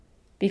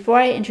Before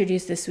I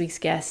introduce this week's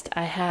guest,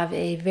 I have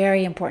a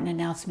very important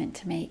announcement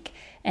to make,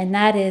 and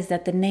that is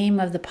that the name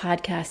of the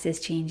podcast is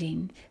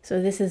changing. So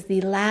this is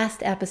the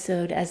last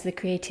episode as the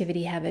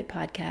Creativity Habit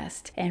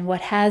Podcast, and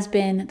what has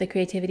been the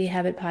Creativity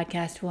Habit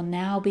Podcast will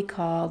now be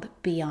called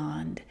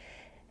Beyond.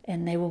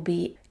 And they will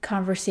be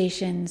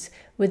conversations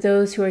with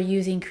those who are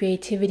using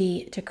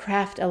creativity to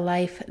craft a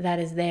life that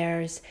is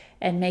theirs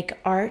and make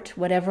art,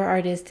 whatever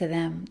art is to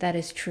them, that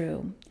is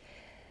true.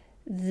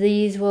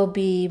 These will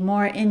be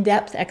more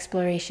in-depth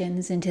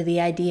explorations into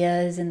the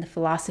ideas and the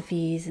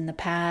philosophies and the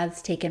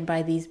paths taken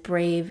by these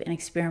brave and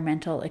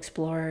experimental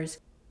explorers,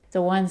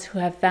 the ones who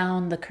have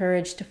found the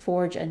courage to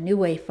forge a new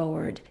way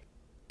forward,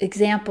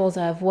 examples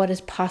of what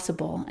is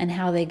possible and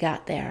how they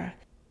got there.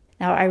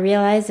 Now, I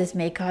realize this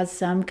may cause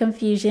some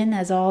confusion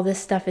as all this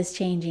stuff is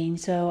changing,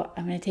 so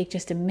I'm going to take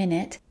just a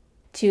minute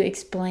to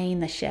explain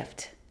the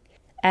shift.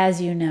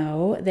 As you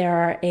know, there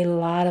are a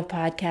lot of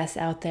podcasts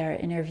out there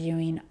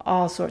interviewing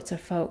all sorts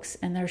of folks,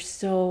 and there's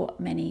so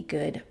many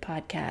good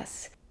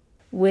podcasts.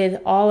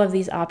 With all of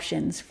these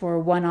options for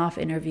one-off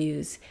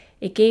interviews,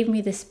 it gave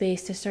me the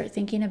space to start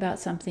thinking about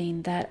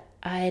something that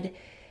I'd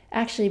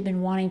actually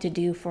been wanting to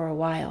do for a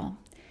while.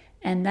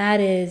 And that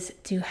is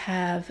to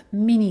have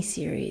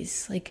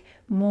mini-series, like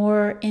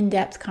more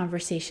in-depth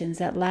conversations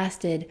that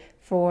lasted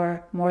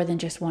for more than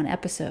just one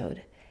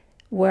episode,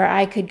 where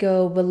I could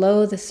go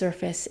below the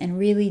surface and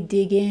really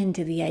dig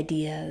into the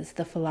ideas,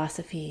 the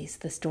philosophies,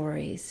 the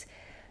stories.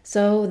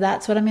 So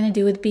that's what I'm going to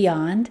do with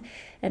Beyond.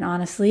 And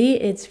honestly,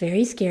 it's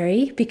very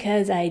scary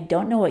because I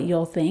don't know what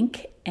you'll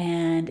think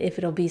and if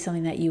it'll be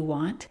something that you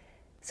want.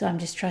 So I'm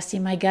just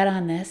trusting my gut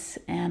on this,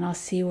 and I'll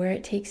see where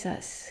it takes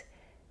us.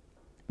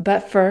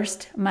 But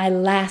first, my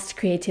last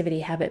Creativity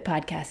Habit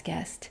Podcast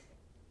guest.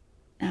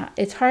 Now,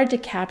 it's hard to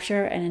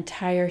capture an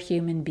entire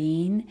human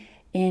being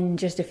in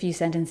just a few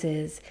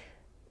sentences.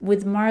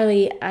 With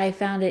Marley, I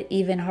found it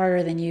even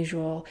harder than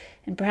usual,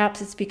 and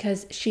perhaps it's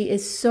because she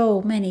is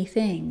so many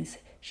things.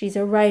 She's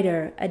a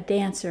writer, a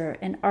dancer,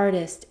 an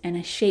artist, and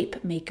a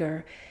shape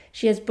maker.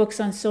 She has books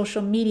on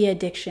social media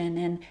addiction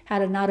and how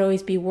to not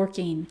always be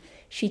working.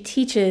 She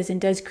teaches and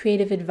does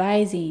creative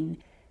advising.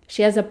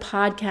 She has a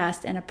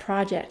podcast and a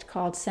project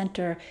called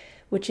Center,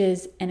 which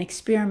is an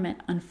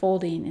experiment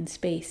unfolding in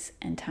space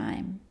and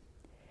time.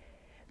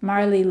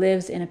 Marley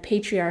lives in a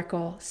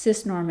patriarchal,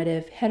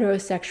 cis-normative,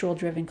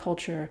 heterosexual-driven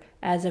culture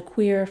as a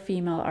queer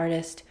female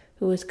artist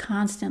who is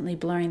constantly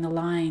blurring the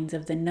lines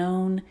of the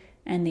known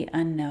and the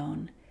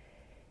unknown.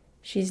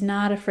 She's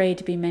not afraid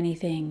to be many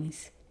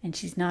things, and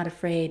she's not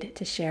afraid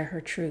to share her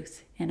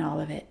truth in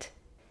all of it.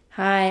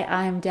 Hi,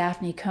 I'm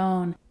Daphne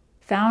Cohn,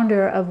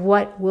 founder of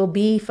what will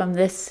be from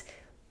this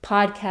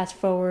podcast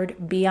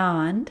forward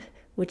Beyond,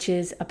 which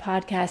is a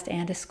podcast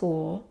and a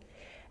school,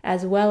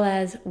 as well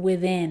as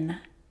Within,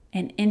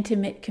 an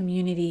intimate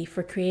community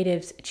for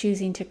creatives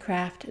choosing to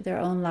craft their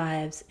own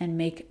lives and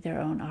make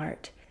their own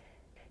art.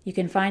 You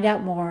can find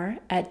out more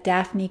at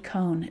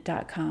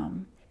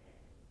daphnecohn.com.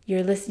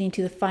 You're listening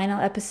to the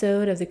final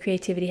episode of the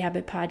Creativity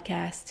Habit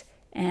Podcast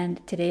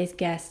and today's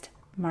guest,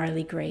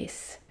 Marley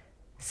Grace.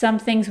 Some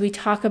things we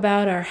talk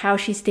about are how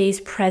she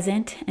stays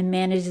present and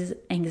manages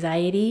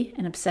anxiety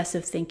and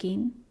obsessive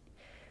thinking.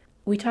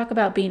 We talk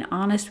about being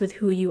honest with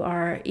who you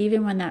are,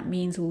 even when that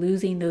means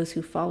losing those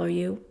who follow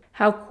you.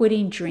 How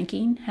quitting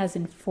drinking has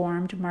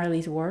informed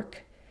Marley's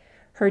work,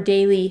 her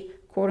daily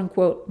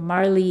quote-unquote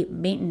Marley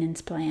maintenance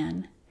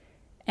plan,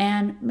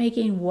 and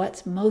making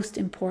what's most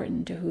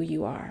important to who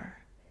you are.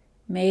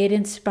 May it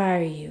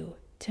inspire you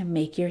to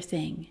make your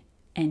thing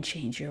and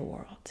change your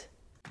world.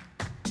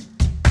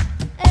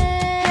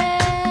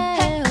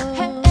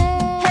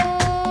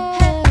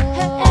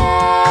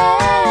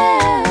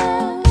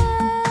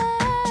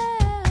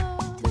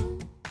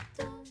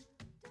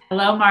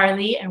 Hello,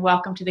 Marley, and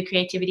welcome to the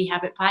Creativity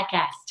Habit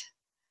Podcast.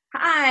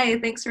 Hi,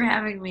 thanks for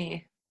having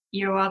me.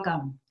 You're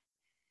welcome.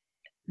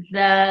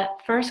 The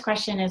first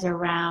question is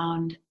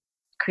around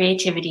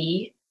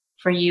creativity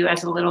for you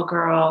as a little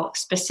girl.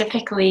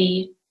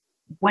 Specifically,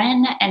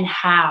 when and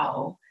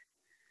how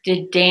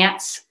did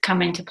dance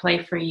come into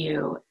play for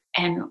you?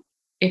 And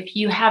if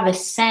you have a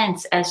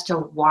sense as to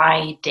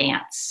why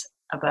dance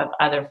above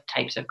other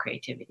types of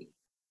creativity?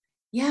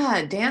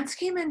 Yeah, dance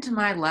came into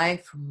my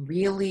life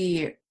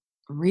really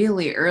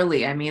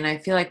early. I mean, I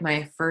feel like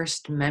my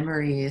first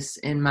memories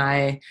in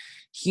my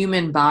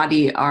human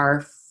body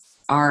are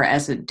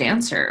as a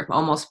dancer,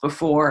 almost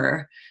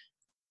before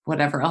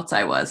whatever else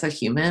I was, a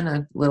human,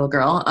 a little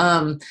girl.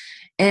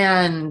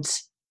 And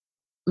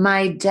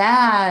my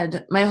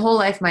whole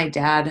life, my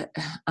dad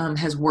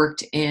has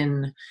worked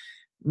in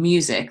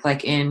music,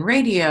 like in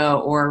radio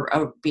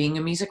or being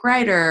a music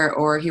writer,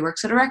 or he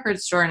works at a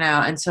record store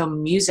now. And so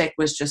music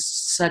was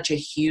just such a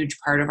huge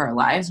part of our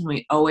lives, and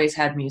we always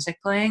had music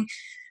playing.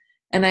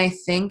 And I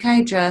think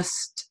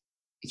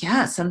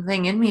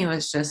something in me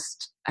was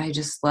I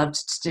just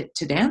loved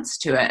to dance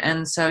to it.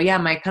 And so,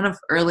 my kind of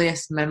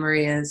earliest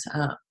memory is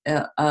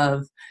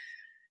of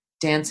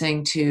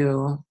dancing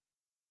to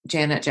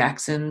Janet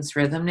Jackson's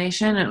Rhythm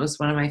Nation. It was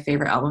one of my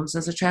favorite albums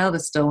as a child.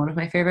 It's still one of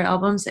my favorite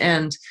albums.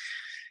 And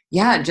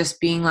yeah, just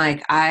being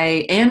like,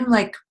 and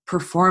like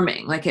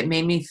performing, like it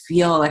made me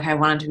feel like I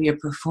wanted to be a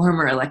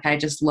performer. Like I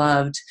just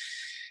loved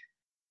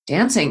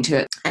dancing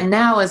to it. And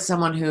now as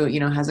someone who,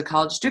 has a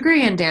college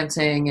degree in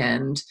dancing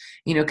and,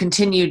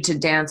 continued to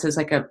dance as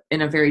like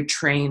in a very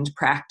trained,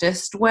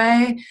 practiced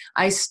way,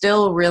 I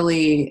still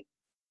really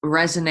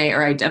resonate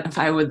or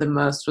identify with the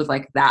most with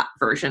like that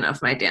version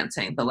of my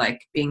dancing, the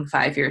like being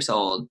 5 years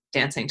old,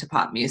 dancing to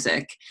pop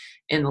music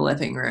in the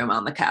living room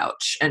on the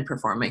couch and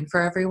performing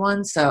for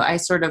everyone. So I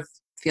sort of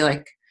feel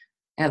like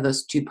I have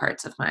those two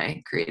parts of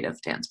my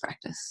creative dance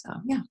practice. So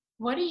yeah.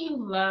 What do you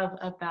love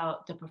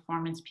about the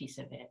performance piece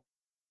of it?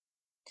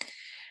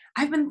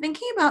 I've been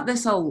thinking about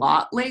this a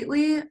lot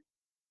lately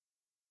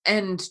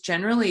and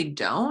generally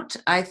don't.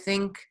 I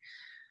think,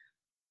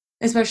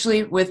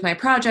 especially with my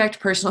project,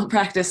 personal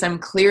practice, I'm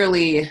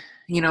clearly,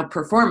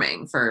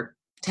 performing for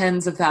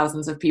tens of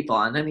thousands of people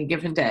on any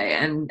given day.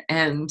 And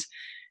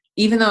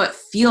even though it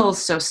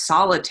feels so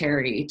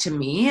solitary to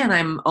me and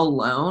I'm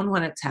alone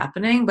when it's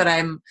happening, but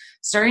I'm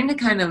starting to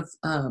kind of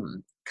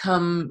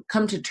come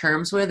to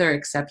terms with or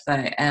accept that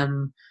I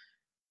am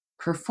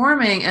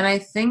performing. And I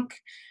think,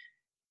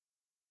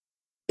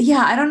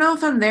 yeah, I don't know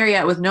if I'm there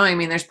yet with knowing. I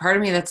mean, there's part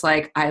of me that's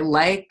like, I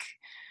like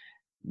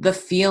the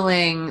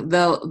feeling,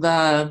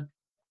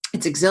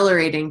 it's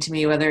exhilarating to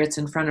me, whether it's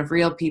in front of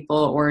real people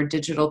or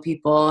digital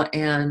people.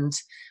 And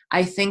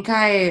I think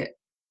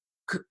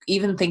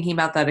even thinking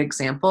about that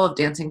example of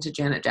dancing to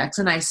Janet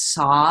Jackson, I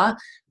saw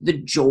the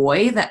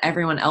joy that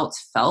everyone else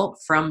felt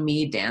from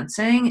me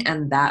dancing,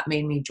 and that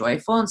made me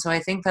joyful. And so I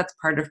think that's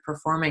part of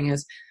performing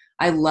is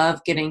I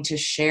love getting to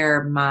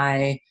share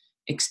my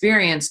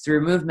experience through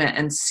movement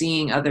and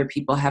seeing other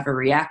people have a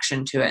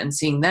reaction to it and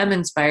seeing them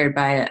inspired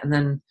by it. And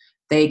then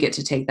they get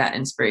to take that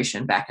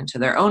inspiration back into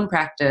their own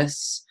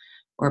practice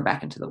or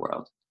back into the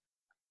world.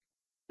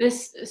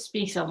 This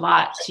speaks a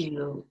lot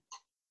to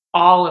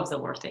all of the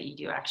work that you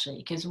do, actually,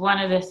 because one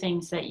of the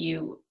things that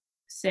you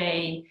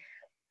say,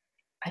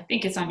 I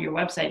think it's on your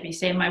website, but you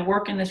say, my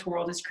work in this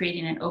world is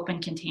creating an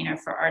open container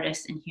for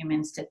artists and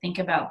humans to think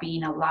about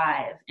being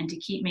alive and to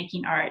keep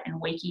making art and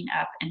waking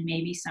up and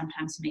maybe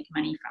sometimes make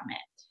money from it.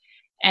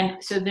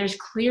 And so there's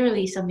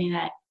clearly something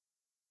that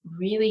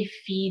really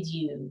feeds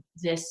you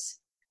this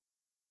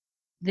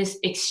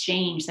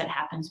exchange that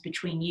happens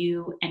between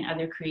you and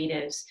other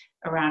creatives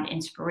around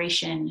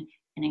inspiration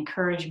and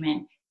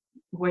encouragement,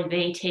 where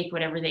they take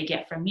whatever they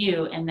get from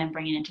you and then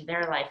bring it into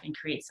their life and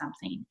create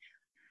something.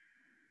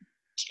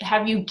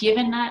 Have you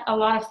given that a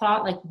lot of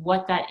thought, like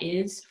what that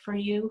is for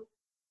you?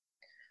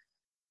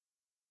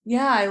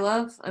 Yeah, I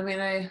love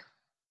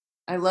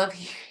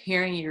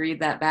hearing you read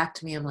that back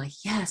to me. I'm like,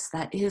 yes,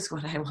 that is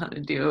what I want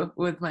to do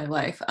with my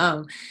life.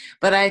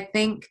 But I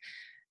think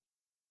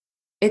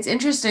it's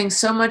interesting.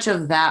 So much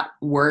of that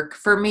work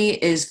for me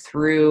is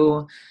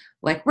through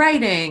like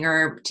writing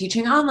or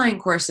teaching online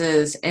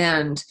courses,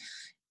 and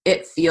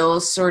it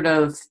feels sort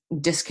of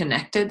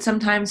disconnected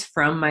sometimes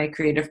from my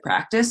creative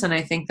practice. And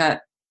I think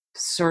that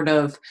sort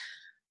of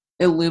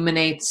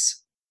illuminates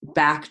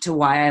back to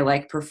why I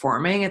like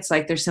performing. It's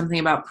like there's something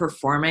about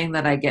performing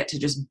that I get to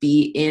just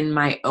be in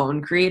my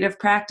own creative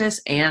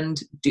practice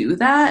and do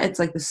that. It's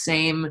like the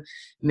same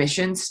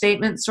mission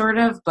statement sort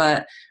of,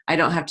 but I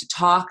don't have to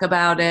talk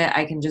about it.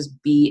 I can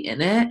just be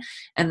in it.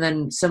 And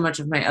then so much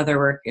of my other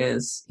work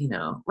is,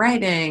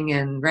 writing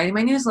and writing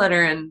my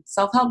newsletter and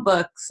self-help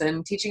books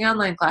and teaching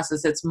online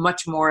classes. It's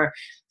much more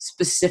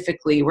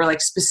we're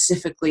like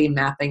specifically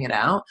mapping it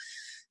out.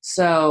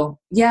 So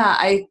yeah,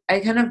 I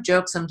kind of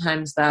joke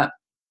sometimes that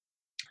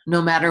no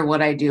matter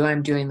what I do,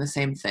 I'm doing the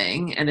same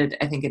thing. And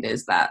I think it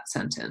is that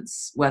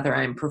sentence, whether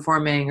I'm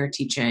performing or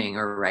teaching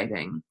or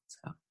writing.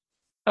 So.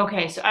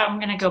 Okay, so I'm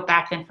going to go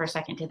back then for a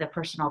second to the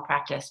personal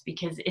practice,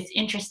 because it's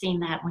interesting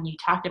that when you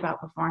talked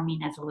about performing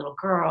as a little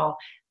girl,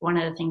 one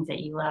of the things that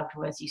you loved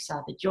was you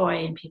saw the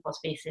joy in people's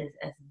faces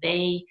as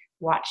they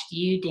watched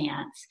you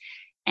dance.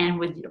 And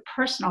with your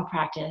personal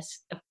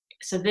practice,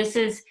 so this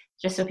is,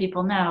 just so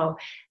people know,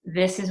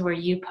 this is where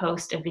you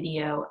post a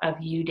video of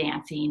you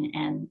dancing,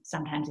 and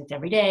sometimes it's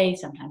every day,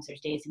 sometimes there's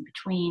days in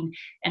between,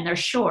 and they're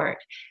short,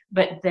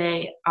 but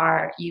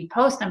you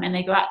post them and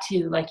they go out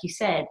to, like you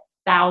said,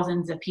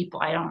 thousands of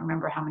people. I don't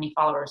remember how many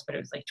followers, but it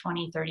was like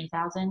 20,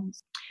 30,000.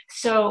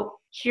 So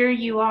here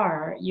you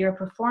are, you're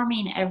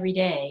performing every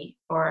day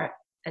or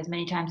as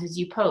many times as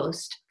you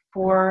post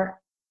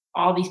for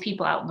all these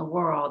people out in the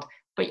world,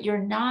 but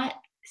you're not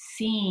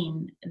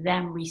seeing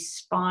them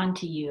respond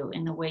to you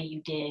in the way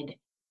you did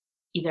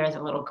either as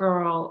a little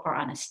girl or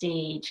on a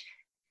stage.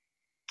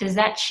 Does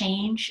that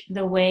change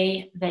the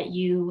way that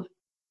you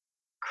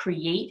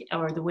create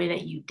or the way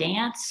that you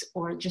dance,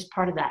 or just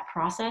part of that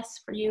process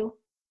for you?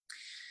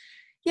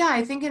 Yeah,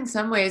 I think in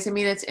some ways,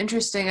 it's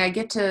interesting. I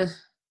get to,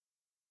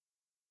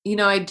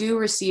 I do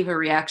receive a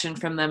reaction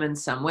from them in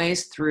some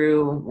ways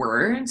through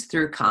words,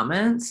 through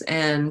comments.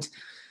 And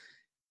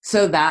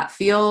so that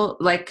feel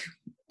like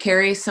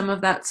carry some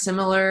of that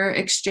similar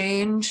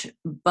exchange,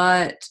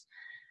 but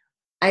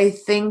I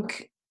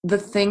think the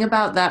thing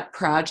about that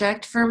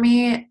project for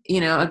me,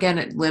 again,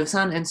 it lives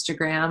on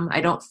Instagram.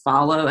 I don't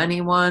follow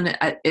anyone.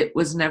 It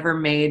was never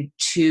made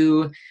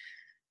to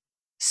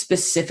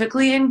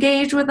specifically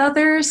engage with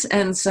others.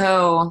 And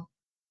so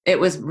it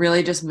was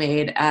really just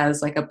made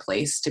as like a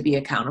place to be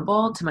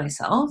accountable to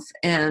myself.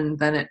 And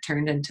then it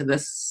turned into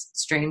this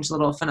strange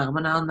little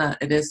phenomenon that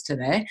it is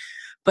today.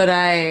 But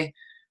I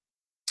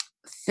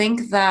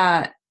think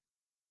that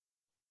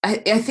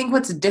I think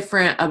what's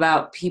different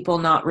about people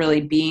not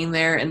really being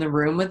there in the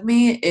room with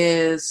me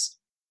is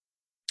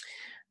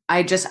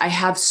I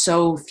have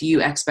so few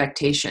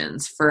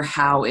expectations for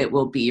how it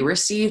will be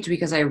received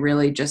because I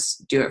really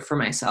just do it for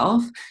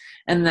myself.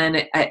 And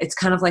then it's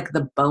kind of like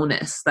the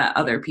bonus that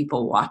other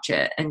people watch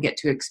it and get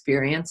to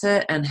experience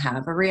it and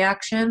have a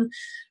reaction.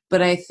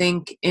 But I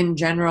think in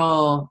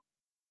general,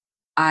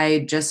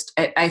 I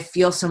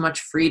feel so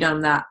much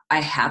freedom that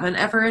I haven't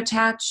ever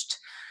attached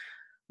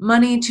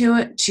money to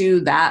it, to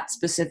that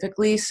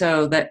specifically,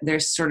 so that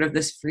there's sort of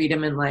this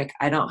freedom in like,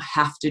 I don't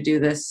have to do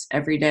this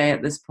every day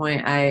at this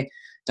point. I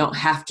don't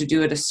have to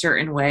do it a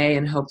certain way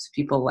in hopes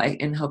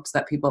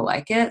that people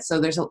like it. So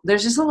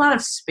there's just a lot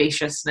of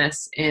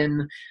spaciousness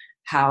in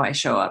how I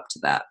show up to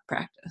that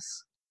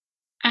practice.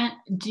 And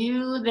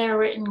do their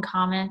written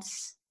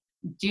comments,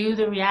 do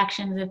the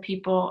reactions of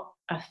people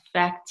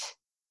affect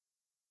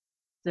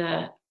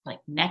the like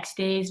next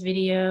day's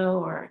video,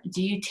 or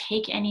do you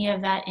take any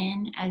of that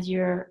in as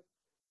you're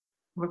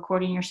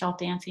recording yourself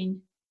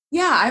dancing?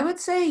 Yeah, I would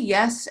say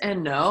yes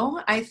and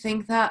no. I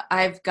think that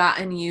I've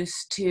gotten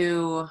used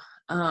to,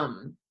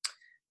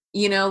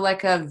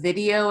 like a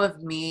video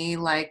of me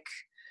like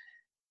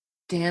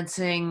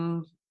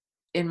dancing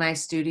in my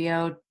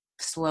studio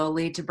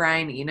slowly to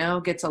Brian Eno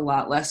gets a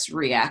lot less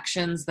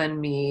reactions than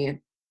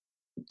me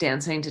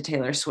dancing to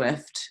Taylor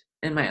Swift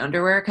in my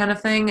underwear kind of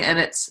thing. And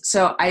it's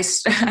so I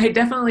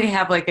definitely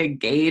have like a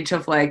gauge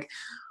of like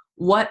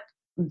what,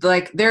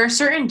 like there are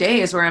certain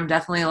days where I'm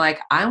definitely like,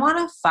 I want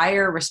a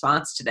fire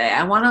response today.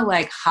 I want a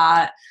like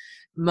hot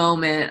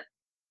moment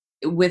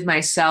with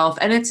myself.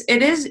 And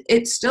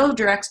it still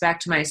directs back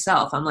to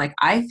myself. I'm like,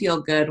 I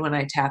feel good when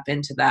I tap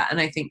into that.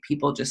 And I think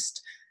people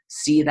just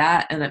see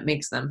that and it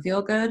makes them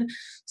feel good.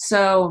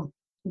 So,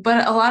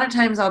 but a lot of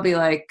times I'll be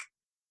like,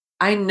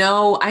 I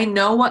know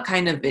what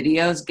kind of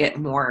videos get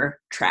more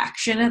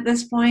traction at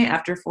this point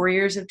after 4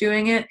 years of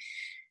doing it.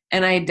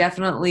 And I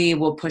definitely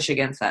will push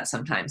against that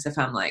sometimes if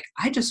I'm like,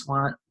 I just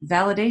want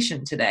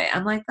validation today.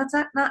 I'm like, that's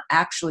not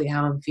actually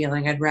how I'm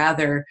feeling. I'd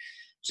rather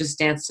just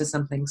dance to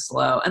something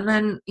slow. And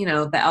then,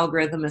 the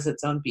algorithm is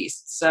its own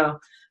beast. So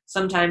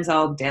sometimes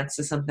I'll dance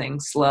to something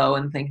slow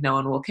and think no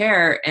one will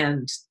care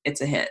and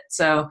it's a hit.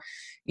 So,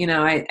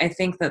 I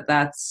think that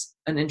that's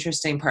an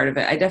interesting part of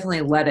it. I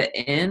definitely let it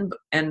in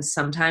and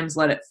sometimes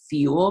let it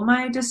fuel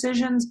my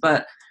decisions,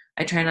 but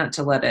I try not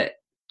to let it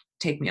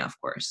take me off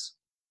course.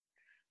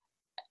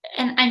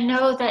 And I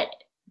know that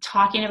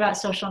talking about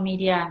social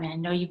media, I mean, I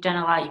know you've done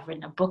a lot, you've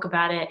written a book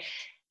about it.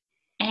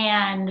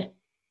 And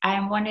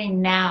I'm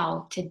wondering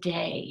now,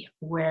 today,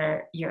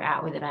 where you're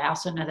at with it. I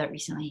also know that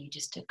recently you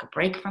just took a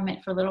break from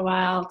it for a little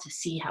while to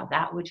see how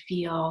that would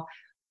feel.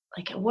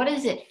 Like, what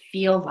does it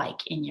feel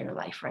like in your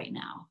life right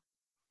now?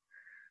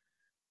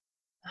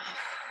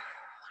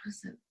 What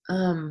is it?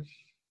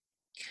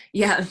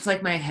 Yeah, it's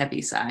like my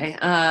heavy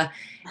sigh.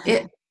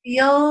 It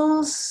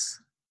feels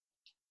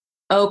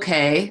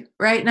okay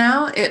right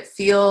now. It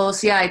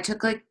feels, yeah, I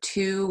took like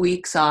 2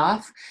 weeks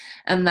off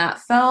and that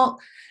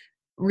felt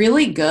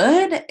really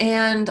good.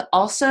 And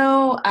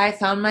also, I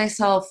found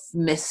myself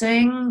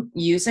missing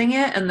using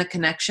it and the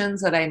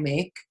connections that I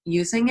make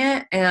using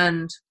it.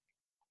 And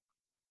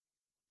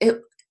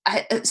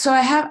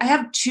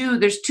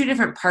there's two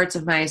different parts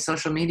of my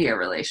social media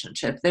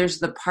relationship. There's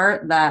the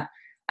part that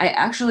I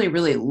actually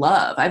really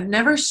love. I've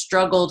never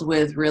struggled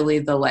with really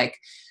the like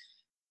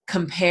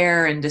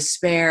compare and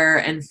despair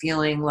and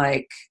feeling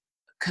like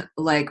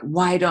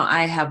why don't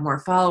I have more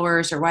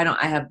followers or why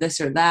don't I have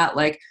this or that?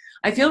 Like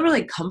I feel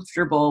really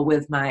comfortable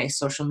with my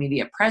social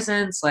media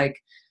presence. Like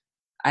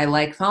I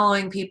like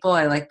following people,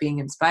 I like being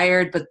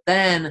inspired, but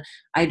then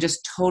I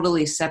just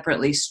totally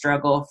separately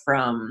struggle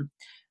from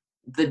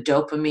the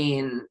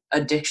dopamine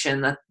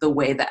addiction, that the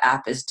way the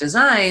app is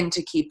designed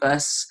to keep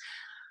us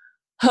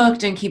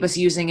hooked and keep us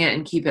using it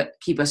and keep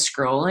us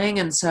scrolling.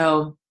 And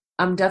so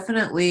I'm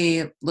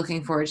definitely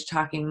looking forward to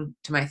talking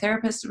to my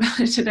therapist about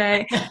it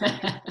today.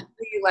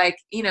 Like,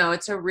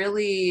 it's a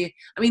really,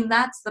 I mean,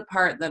 that's the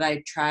part that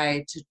I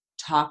try to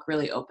talk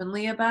really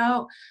openly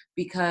about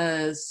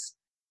because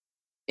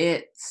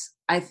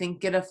I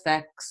think it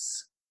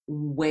affects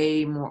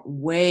way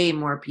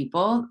more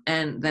people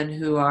and than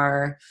who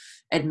are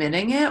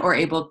admitting it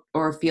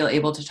or feel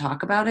able to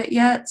talk about it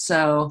yet.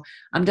 So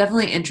I'm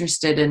definitely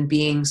interested in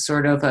being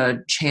sort of a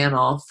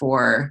channel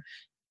for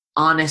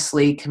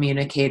honestly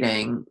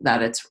communicating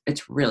that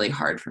it's really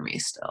hard for me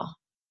still.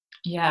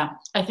 Yeah,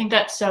 I think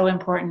that's so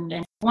important.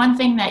 And one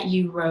thing that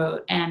you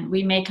wrote, and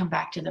we may come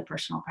back to the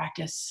personal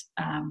practice,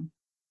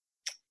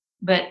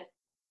 but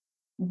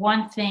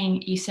one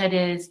thing you said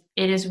is,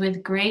 it is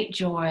with great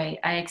joy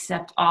I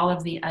accept all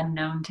of the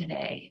unknown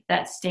today.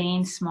 That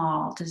staying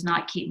small does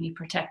not keep me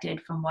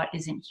protected from what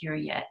isn't here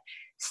yet.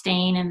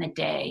 Staying in the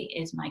day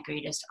is my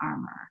greatest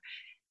armor.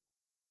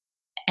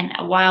 And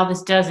while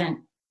this doesn't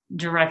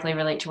directly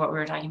relate to what we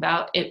were talking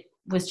about, it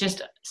was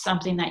just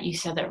something that you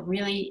said that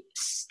really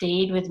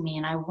stayed with me.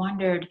 And I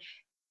wondered,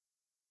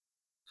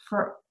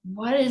 for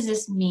what does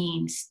this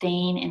mean?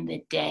 Staying in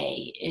the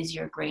day is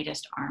your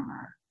greatest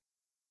armor.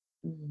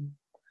 Mm.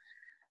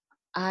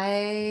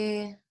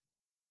 I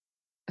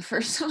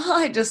First of all,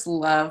 I just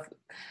love,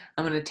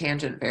 I'm going to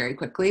tangent very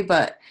quickly,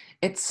 but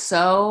it's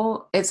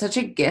such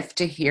a gift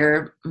to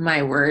hear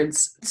my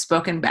words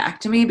spoken back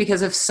to me,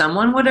 because if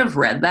someone would have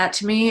read that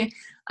to me,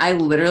 I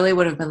literally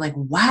would have been like,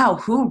 wow,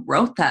 who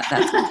wrote that?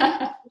 That's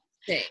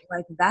amazing.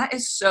 Like, that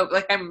is so,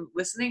 like, I'm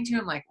listening to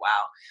him like,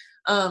 wow.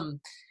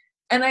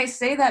 And I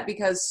say that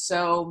because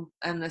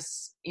and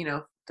this,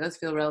 does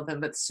feel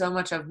relevant, but so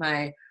much of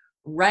my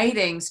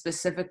writing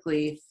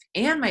specifically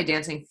and my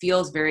dancing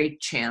feels very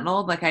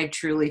channeled. Like, I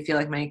truly feel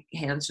like my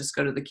hands just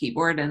go to the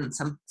keyboard and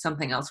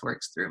something else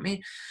works through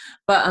me.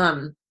 But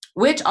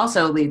which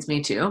also leads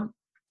me to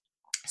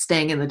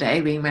staying in the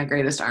day being my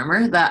greatest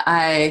armor. That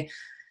I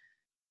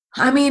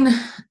mean,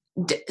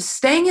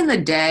 staying in the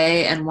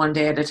day and one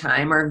day at a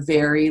time are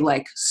very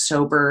like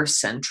sober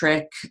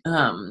centric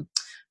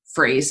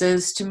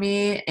phrases to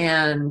me.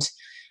 And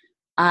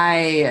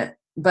I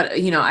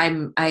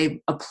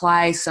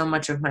apply so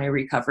much of my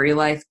recovery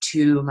life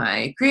to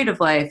my creative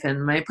life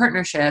and my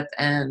partnership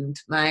and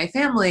my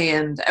family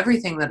and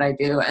everything that I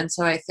do. And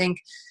so I think,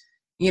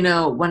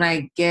 when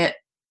I get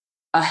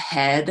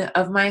ahead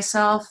of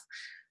myself,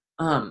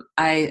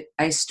 I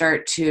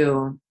start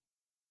to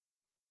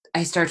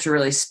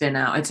really spin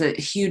out. It's a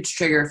huge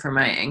trigger for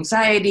my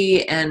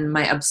anxiety and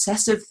my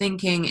obsessive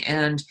thinking.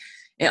 And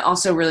it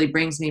also really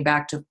brings me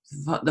back to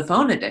the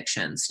phone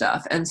addiction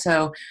stuff. And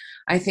so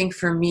I think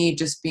for me,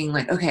 just being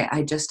like, okay,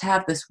 I just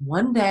have this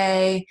one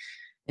day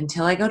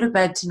until I go to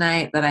bed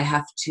tonight that I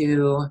have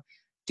to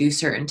do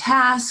certain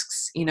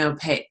tasks,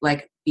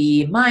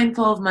 be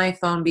mindful of my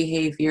phone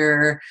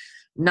behavior,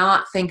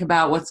 not think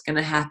about what's going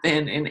to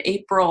happen in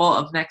April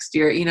of next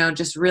year,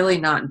 just really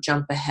not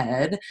jump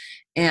ahead.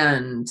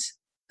 And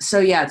so,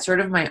 yeah, it's sort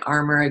of my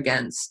armor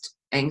against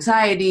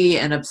anxiety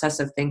and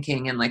obsessive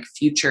thinking and like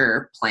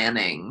future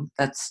planning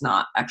that's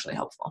not actually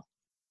helpful.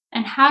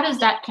 And how does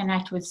that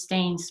connect with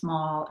staying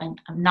small and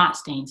not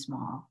staying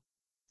small?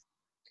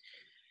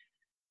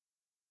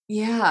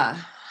 Yeah,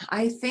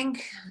 I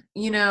think,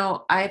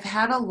 I've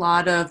had a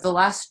lot of the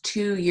last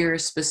 2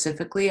 years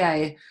specifically,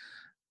 I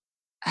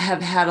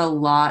have had a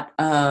lot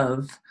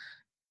of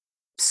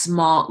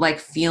small,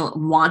 like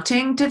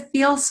wanting to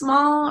feel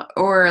small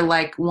or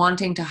like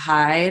wanting to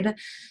hide,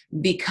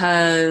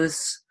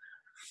 because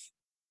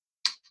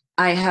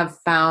I have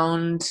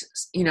found,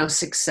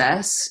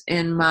 success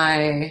in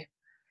my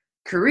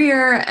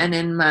career and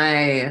in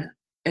my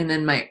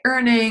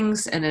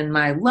earnings and in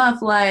my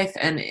love life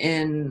and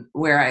in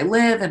where I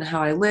live and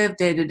how I live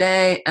day to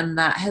day. And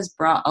that has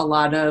brought a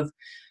lot of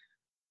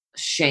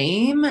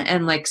shame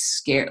and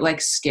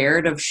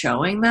scared of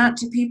showing that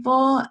to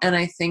people. And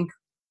I think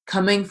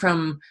coming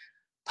from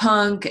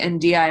punk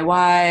and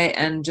DIY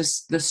and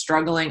just the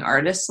struggling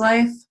artist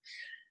life,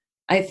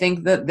 I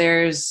think that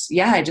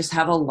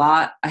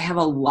I have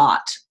a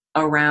lot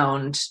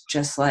around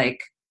just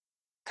like,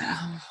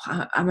 oh,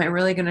 am I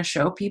really going to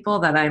show people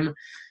that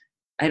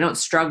I don't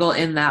struggle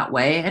in that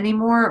way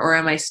anymore? Or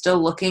am I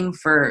still looking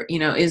for,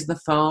 is the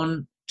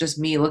phone just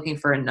me looking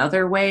for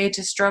another way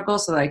to struggle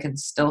so that I can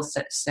still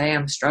say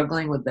I'm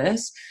struggling with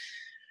this?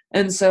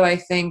 And so I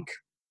think,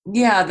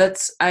 yeah,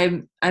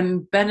 I'm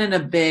been in a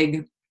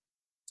big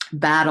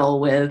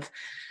battle with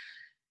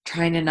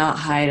trying to not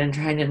hide and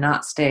trying to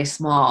not stay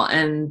small.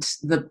 And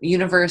the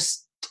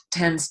universe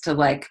tends to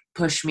like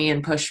push me.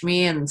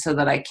 And so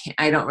that I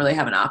don't really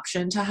have an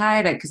option to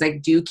hide it, because I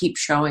do keep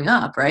showing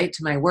up, right,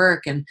 to my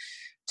work and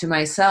to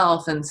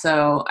myself. And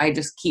so I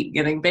just keep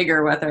getting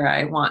bigger, whether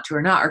I want to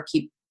or not, or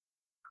keep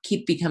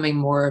becoming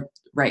more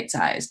right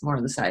sized, more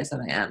of the size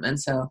that I am. And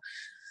so,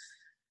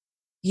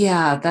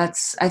 yeah,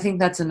 I think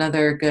that's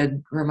another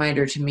good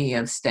reminder to me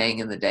of staying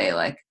in the day.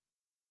 Like,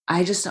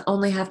 I just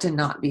only have to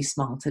not be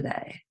small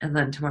today, and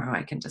then tomorrow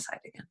I can decide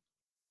again.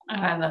 Oh,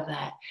 I love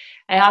that.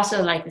 I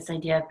also like this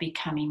idea of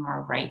becoming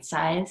more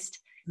right-sized.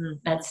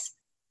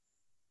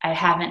 I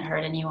haven't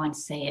heard anyone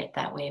say it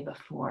that way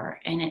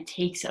before. And it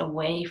takes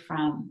away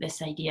from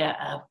this idea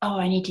of, oh,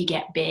 I need to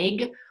get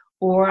big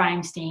or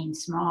I'm staying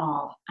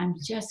small. I'm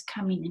just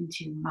coming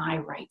into my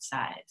right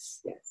size.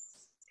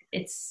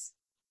 Yes.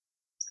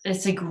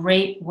 It's a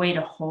great way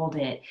to hold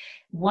it.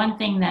 One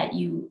thing that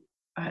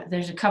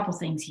there's a couple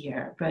things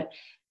here, but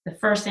the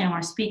first thing I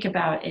want to speak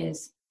about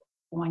is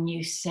when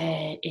you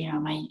said,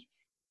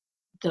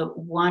 the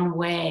one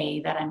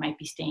way that I might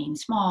be staying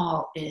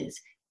small is,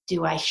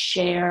 do I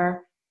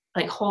share,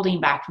 like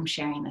holding back from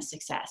sharing the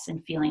success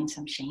and feeling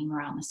some shame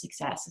around the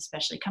success,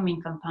 especially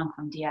coming from punk,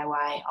 from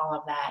DIY, all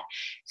of that.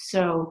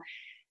 So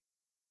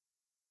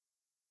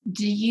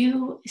do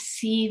you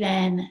see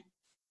then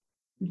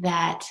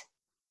that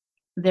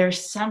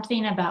there's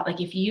something about,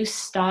 like, if you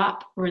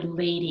stop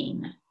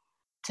relating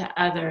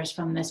to others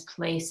from this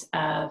place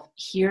of,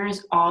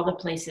 here's all the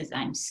places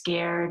I'm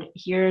scared,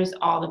 here's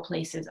all the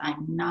places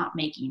I'm not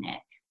making it,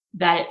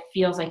 that it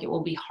feels like it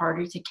will be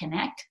harder to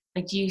connect?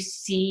 Like, do you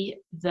see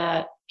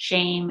the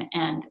shame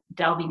and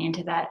delving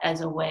into that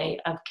as a way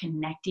of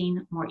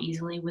connecting more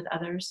easily with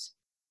others?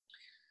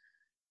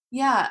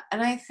 Yeah.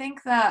 And I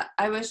think that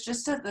I was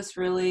just at this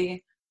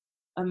really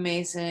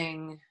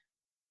amazing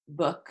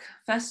book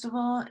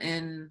festival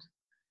in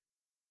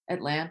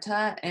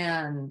Atlanta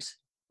and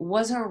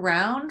was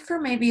around for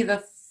maybe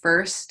the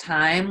first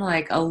time,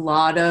 like a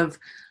lot of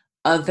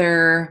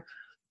other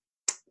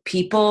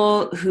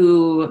people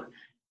who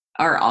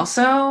are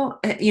also,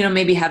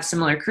 maybe have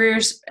similar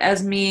careers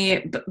as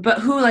me, but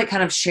who like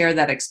kind of share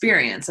that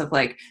experience of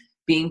like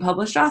being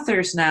published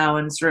authors now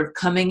and sort of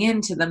coming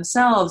into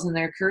themselves and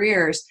their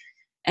careers.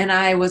 And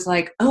I was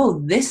like,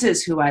 oh, this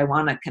is who I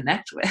want to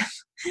connect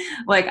with.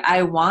 Like,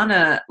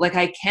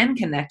 I can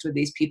connect with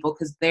these people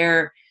because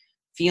they're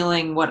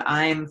feeling what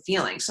I'm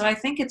feeling. So I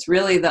think it's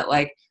really that,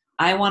 like,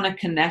 I want to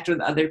connect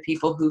with other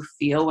people who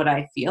feel what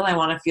I feel. I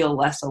want to feel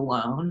less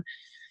alone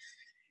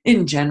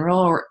in general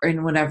or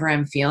in whatever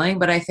I'm feeling.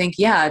 But I think,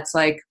 yeah, it's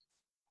like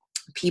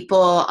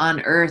people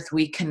on earth,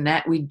 we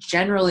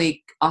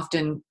generally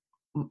often,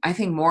 I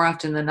think more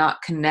often than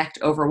not, connect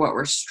over what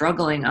we're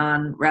struggling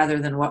on rather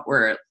than what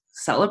we're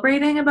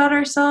celebrating about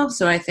ourselves.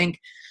 So I think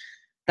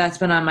that's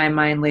been on my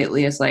mind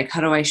lately, is like, how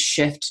do I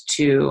shift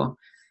to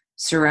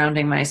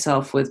surrounding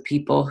myself with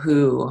people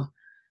who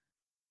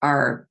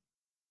are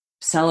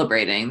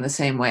celebrating the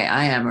same way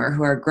I am, or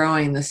who are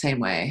growing the same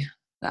way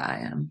that I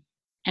am.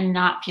 And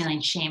not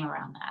feeling shame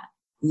around that.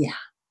 Yeah.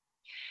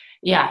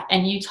 Yeah.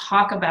 And you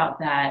talk about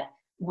that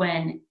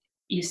when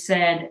you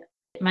said,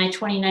 my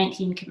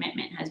 2019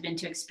 commitment has been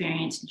to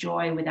experience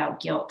joy without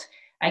guilt.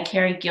 I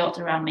carry guilt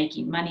around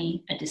making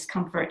money, a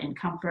discomfort and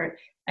comfort.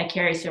 I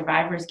carry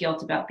survivor's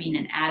guilt about being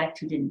an addict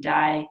who didn't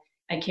die.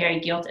 I carry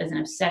guilt as an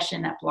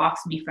obsession that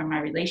blocks me from my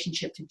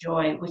relationship to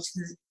joy,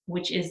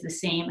 which is the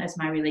same as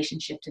my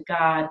relationship to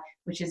God,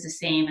 which is the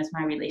same as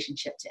my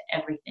relationship to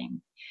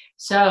everything.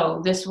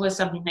 So this was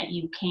something that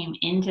you came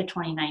into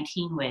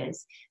 2019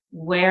 with,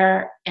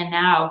 and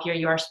now here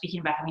you are speaking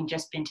about having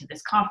just been to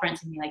this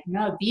conference, and you're like,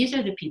 no, these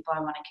are the people I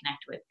want to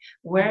connect with.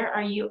 Where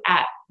are you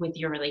at with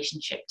your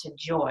relationship to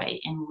joy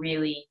and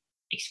really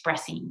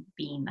expressing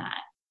being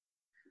that?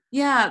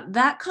 Yeah,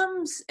 that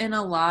comes in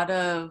a lot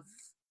of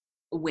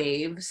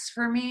waves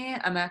for me.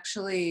 I'm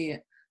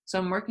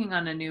working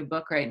on a new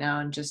book right now,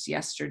 and just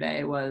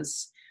yesterday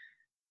was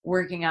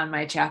working on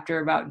my chapter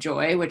about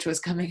joy, which was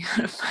coming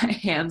out of my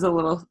hands a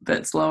little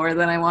bit slower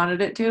than I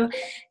wanted it to.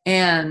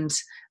 And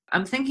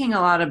I'm thinking a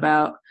lot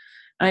about,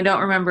 I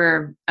don't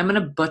remember, I'm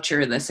going to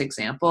butcher this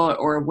example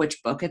or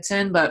which book it's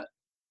in,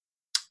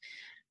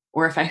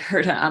 or if I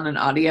heard it on an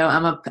audio,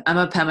 I'm a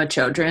Pema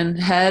Chodron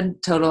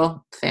head,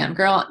 total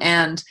fangirl.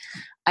 And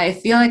I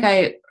feel like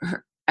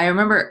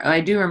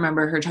I do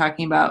remember her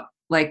talking about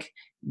like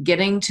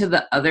getting to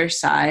the other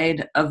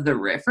side of the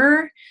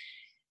river,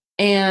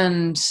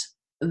 and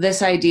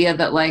this idea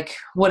that like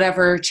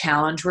whatever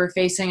challenge we're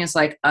facing is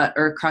like,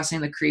 or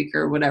crossing the creek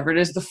or whatever it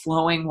is, the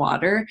flowing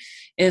water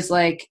is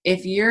like,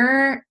 if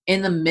you're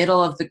in the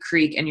middle of the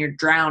creek and you're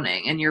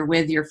drowning and you're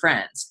with your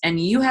friends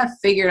and you have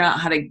figured out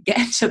how to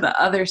get to the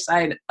other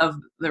side of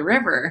the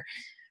river,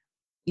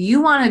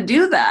 you want to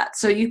do that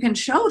so you can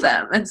show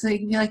them. And so you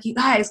can be like, you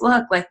guys,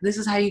 look, like this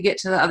is how you get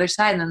to the other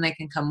side, and then they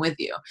can come with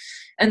you.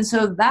 And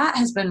so that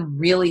has been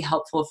really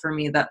helpful for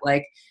me, that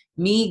like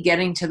me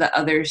getting to the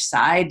other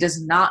side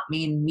does not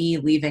mean me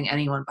leaving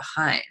anyone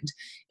behind.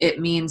 It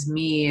means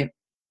me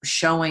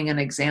showing an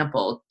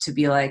example to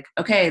be like,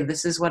 okay,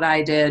 this is what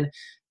I did.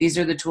 These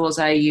are the tools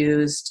I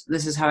used.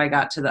 This is how I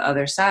got to the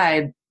other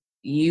side.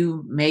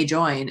 You may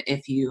join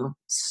if you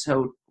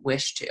so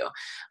wish to.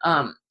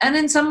 And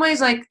in some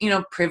ways, like,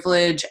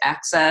 privilege,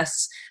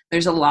 access,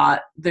 there's a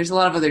lot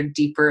of other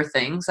deeper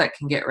things that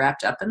can get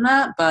wrapped up in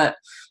that. But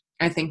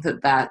I think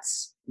that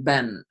that's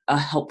been a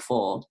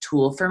helpful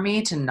tool for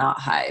me to not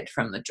hide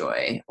from the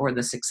joy or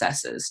the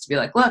successes, to be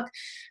like, look,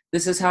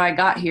 this is how I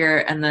got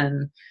here. And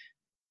then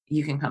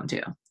you can come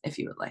too, if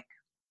you would like.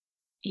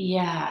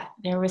 Yeah,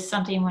 there was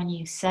something when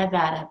you said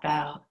that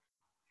about,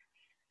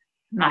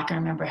 I'm not going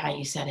to remember how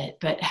you said it,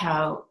 but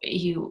how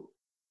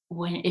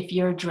if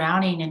you're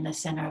drowning in the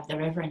center of the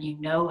river and you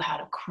know how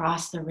to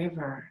cross the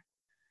river,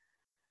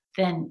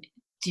 then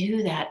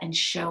do that and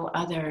show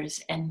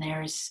others. And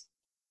there's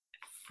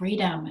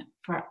freedom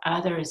for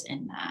others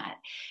in that.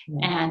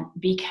 Yeah. And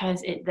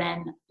because it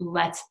then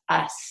lets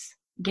us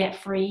get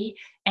free.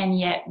 And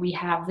yet we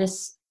have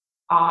this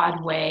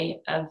odd way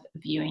of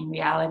viewing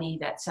reality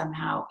that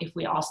somehow if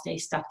we all stay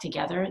stuck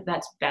together,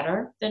 that's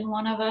better than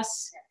one of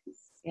us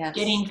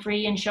getting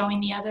free and showing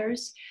the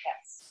others.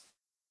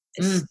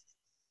 Yes.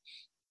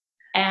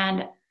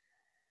 And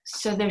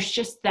so there's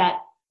just that,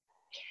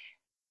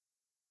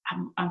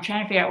 I'm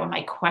trying to figure out what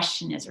my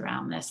question is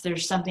around this.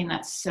 There's something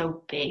that's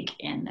so big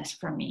in this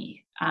for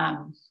me.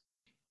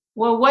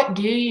 Well, what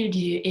do you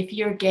do if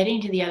you're getting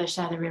to the other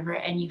side of the river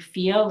and you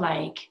feel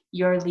like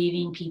you're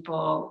leaving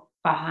people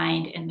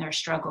behind in their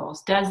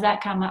struggles? Does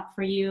that come up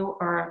for you,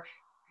 or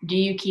do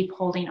you keep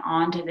holding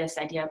on to this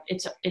idea of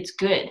it's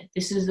good?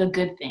 This is a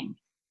good thing.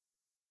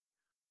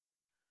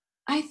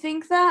 I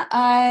think that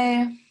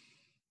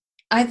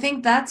I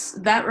think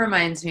that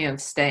reminds me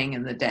of staying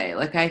in the day.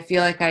 Like I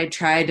feel like I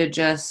try to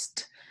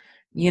just,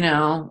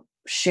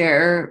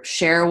 share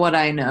what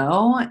I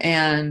know,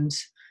 and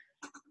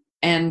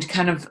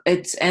kind of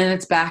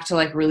it's back to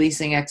like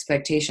releasing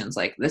expectations.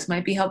 Like this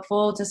might be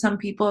helpful to some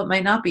people, it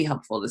might not be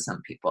helpful to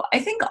some people. I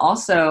think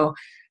also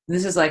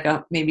this is like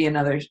maybe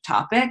another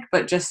topic,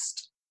 but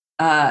just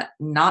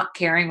not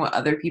caring what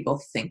other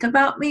people think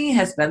about me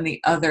has been the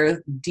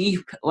other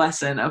deep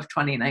lesson of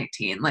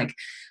 2019. Like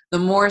the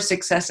more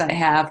success I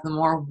have, the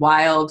more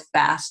wild,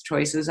 fast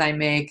choices I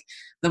make,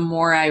 the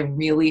more I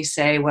really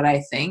say what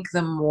I think,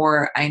 the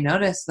more I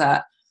notice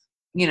that,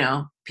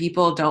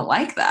 people don't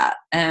like that.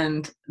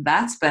 And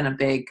that's been a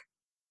big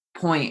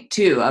point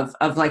too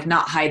of like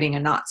not hiding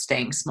and not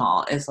staying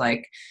small, is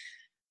like,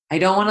 I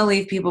don't want to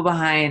leave people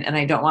behind and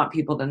I don't want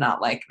people to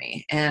not like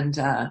me. And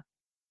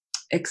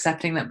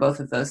accepting that both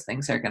of those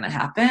things are going to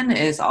happen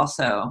is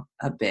also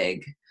a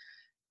big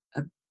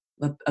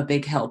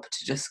help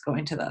to just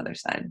going to the other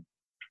side.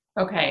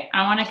 Okay,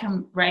 I want to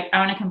come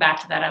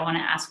back to that. I want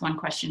to ask one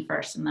question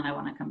first, and then I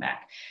want to come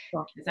back.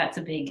 Sure. That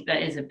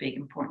is a big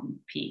important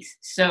piece.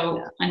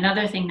 So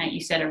Another thing that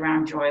you said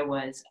around joy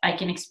was, I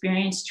can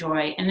experience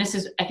joy, and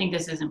I think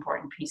this is an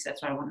important piece.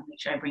 That's why I want to make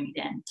sure I bring it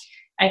in.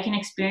 I can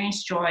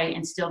experience joy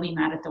and still be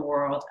mad at the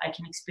world. I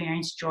can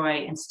experience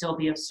joy and still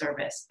be of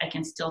service. I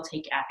can still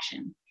take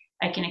action.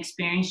 I can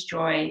experience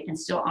joy and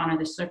still honor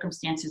the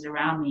circumstances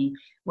around me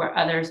where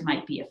others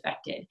might be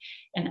affected.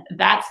 And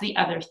that's the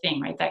other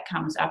thing, right, that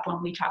comes up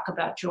when we talk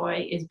about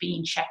joy, is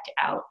being checked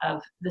out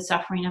of the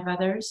suffering of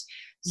others.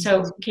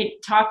 So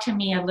talk to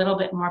me a little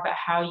bit more about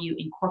how you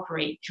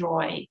incorporate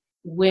joy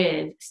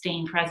with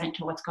staying present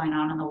to what's going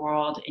on in the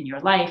world, in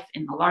your life,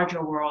 in the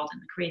larger world,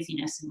 and the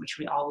craziness in which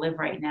we all live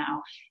right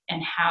now,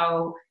 and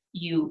how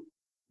you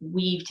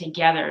weave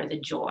together the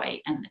joy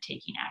and the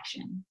taking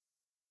action.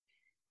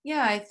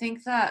 Yeah, I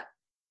think that,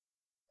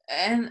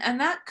 and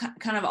that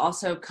kind of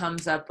also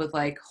comes up with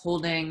like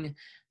holding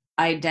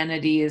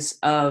identities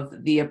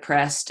of the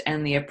oppressed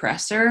and the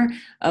oppressor,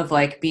 of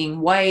like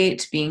being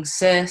white, being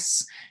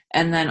cis,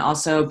 and then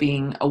also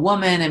being a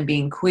woman and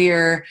being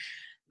queer,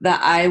 that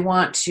I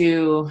want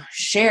to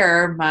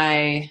share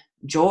my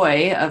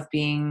joy of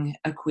being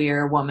a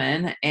queer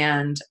woman.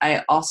 And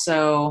I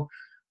also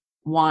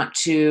want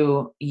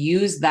to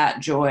use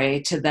that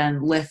joy to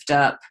then lift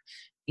up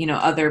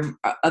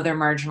other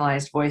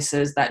marginalized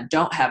voices that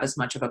don't have as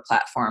much of a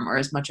platform or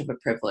as much of a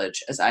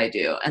privilege as I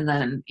do, and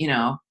then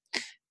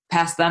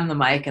pass them the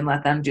mic and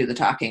let them do the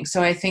talking.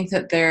 So I think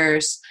that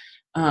there's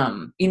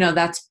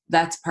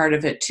that's part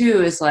of it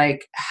too, is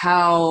like,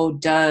 how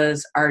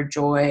does our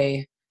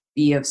joy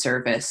be of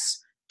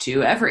service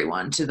to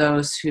everyone, to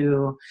those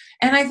who,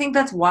 and I think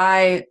that's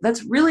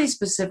really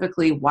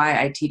specifically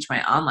why I teach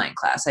my online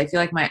class. I feel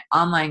like my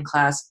online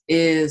class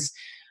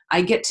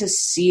I get to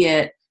see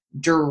it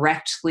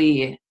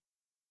directly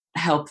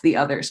help the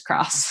others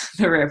cross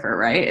the river,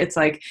 right? It's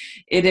like,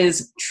 it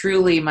is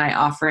truly my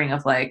offering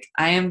of like,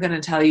 I am going to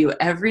tell you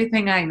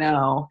everything I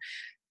know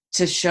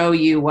to show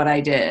you what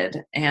I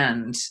did.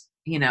 And,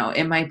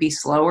 it might be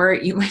slower.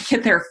 You might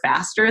get there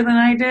faster than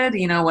I did,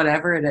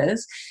 whatever it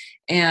is.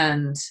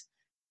 And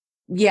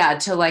yeah,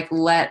 to like,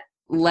 let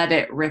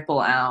it ripple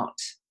out,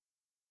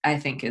 I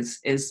think is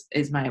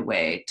my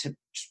way to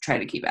try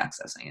to keep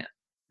accessing it.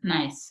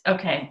 Nice.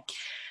 Okay.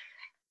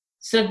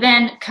 So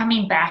then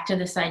coming back to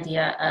this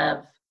idea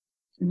of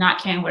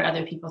not caring what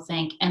other people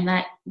think, and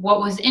that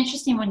what was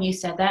interesting when you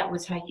said that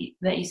was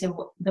you said,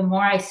 the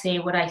more I say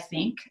what I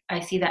think, I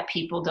see that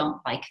people don't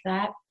like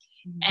that.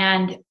 Mm-hmm.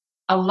 And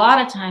a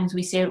lot of times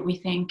we say what we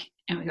think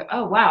and we go,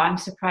 oh, wow, I'm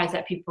surprised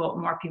that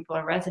more people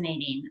are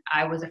resonating.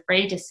 I was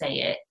afraid to say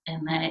it.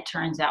 And then it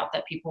turns out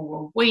that people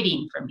were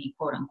waiting for me,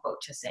 quote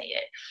unquote, to say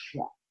it.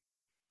 Yeah.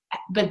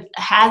 But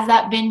has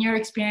that been your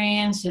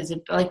experience? Is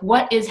it like,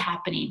 what is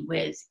happening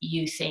with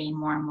you saying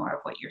more and more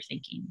of what you're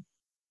thinking?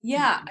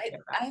 Yeah,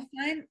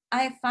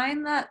 I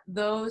find that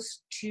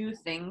those two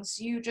things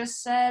you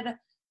just said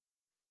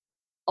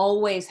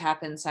always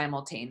happen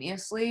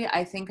simultaneously.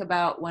 I think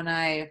about when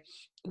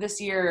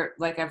this year,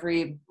 like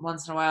every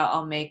once in a while,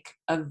 I'll make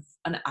an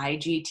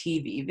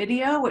IGTV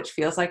video, which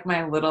feels like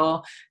my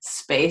little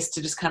space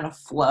to just kind of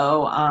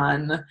flow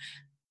on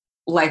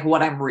like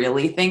what I'm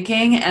really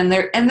thinking. And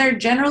they're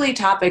generally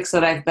topics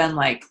that I've been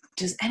like,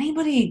 does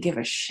anybody give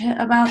a shit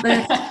about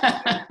this?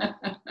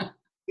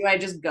 Do I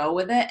just go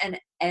with it? And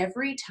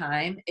every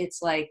time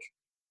it's like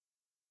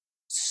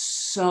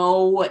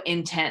so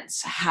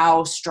intense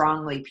how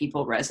strongly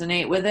people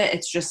resonate with it.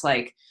 It's just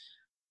like,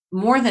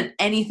 more than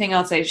anything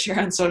else I share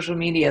on social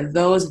media,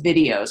 those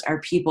videos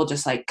are people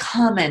just like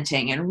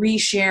commenting and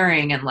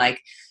resharing and like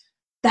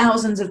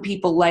thousands of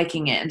people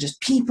liking it and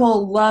just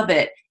people love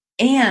it.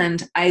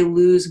 And I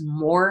lose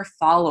more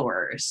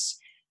followers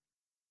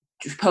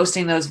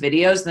posting those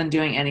videos than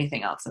doing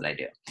anything else that I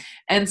do.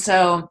 And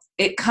so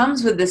it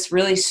comes with this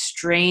really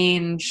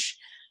strange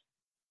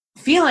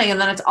feeling. And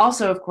then it's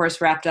also, of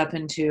course, wrapped up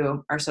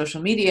into our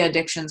social media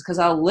addictions, because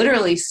I'll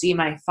literally see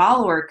my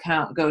follower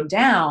count go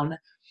down,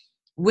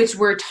 which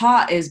we're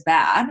taught is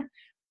bad,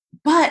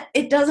 but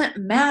it doesn't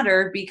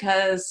matter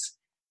because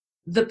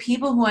the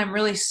people who I'm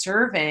really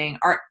serving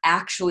are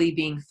actually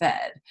being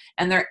fed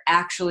and they're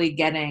actually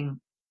getting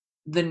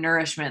the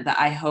nourishment that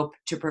I hope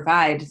to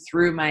provide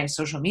through my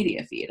social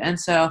media feed. And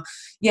so,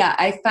 yeah,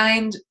 I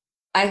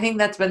think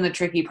that's been the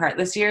tricky part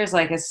this year is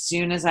like, as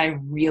soon as I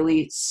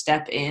really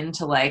step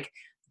into like,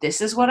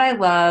 this is what I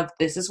love,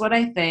 this is what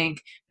I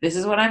think, this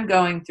is what I'm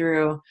going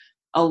through,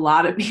 a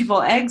lot of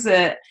people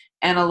exit,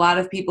 and a lot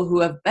of people who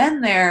have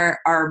been there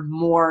are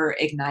more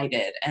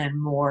ignited and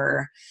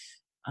more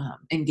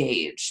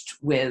engaged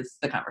with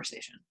the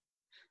conversation.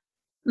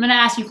 I'm going to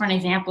ask you for an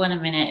example in a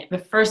minute,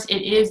 but first,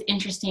 it is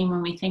interesting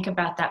when we think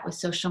about that with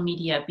social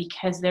media,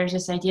 because there's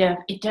this idea of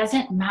it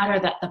doesn't matter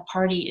that the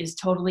party is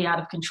totally out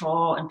of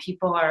control and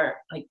people are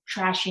like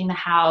trashing the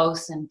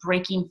house and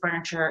breaking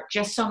furniture,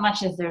 just so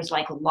much as there's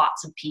like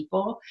lots of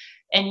people.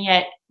 And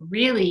yet,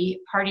 really,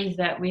 parties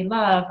that we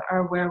love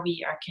are where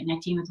we are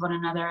connecting with one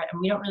another,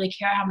 and we don't really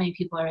care how many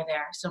people are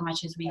there so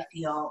much as we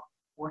feel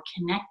we're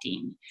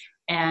connecting.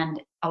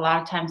 And a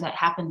lot of times that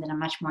happens in a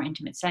much more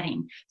intimate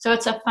setting. So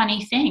it's a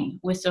funny thing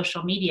with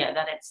social media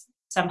that it's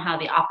somehow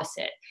the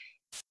opposite.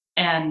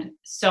 And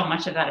so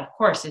much of that, of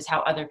course, is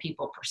how other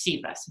people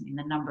perceive us. I mean,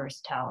 the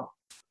numbers tell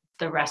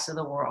the rest of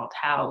the world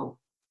how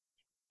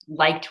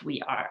liked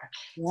we are,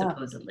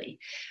 supposedly.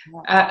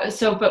 Yeah.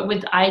 But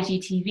with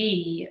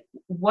IGTV,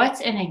 what's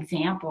an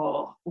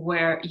example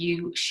where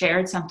you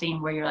shared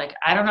something where you're like,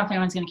 I don't know if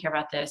anyone's going to care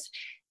about this,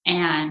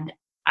 and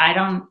I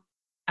don't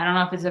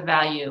know if it's of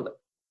value.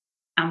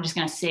 I'm just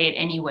going to say it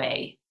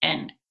anyway,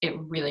 and it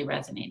really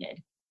resonated.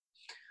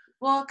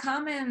 Well, a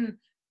common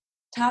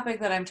topic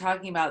that I'm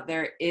talking about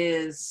there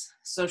is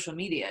social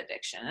media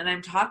addiction, and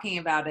I'm talking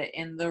about it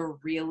in the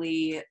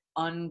really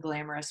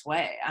unglamorous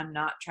way. I'm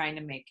not trying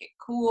to make it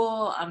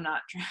cool. I'm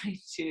not trying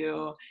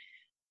to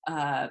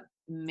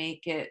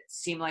make it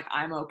seem like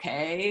I'm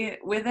okay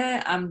with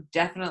it. I'm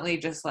definitely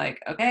just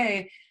like,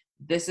 okay,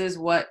 this is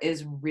what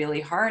is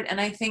really hard.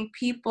 And I think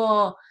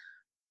people,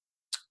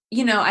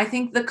 I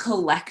think the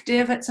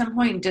collective at some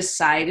point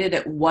decided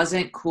it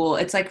wasn't cool.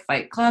 It's like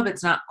Fight Club.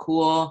 It's not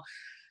cool.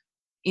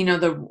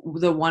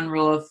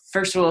 The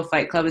first rule of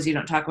Fight Club is you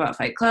don't talk about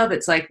Fight Club.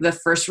 It's like the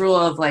first rule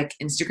of like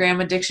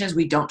Instagram addictions.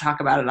 We don't talk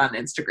about it on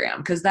Instagram,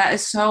 because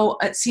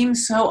it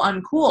seems so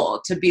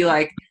uncool to be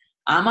like,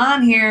 I'm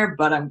on here,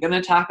 but I'm going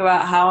to talk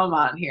about how I'm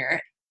on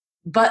here.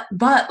 But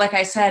like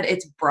I said,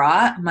 it's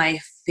brought my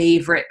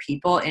favorite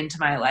people into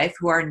my life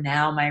who are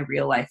now my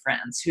real life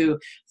friends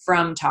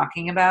from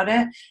talking about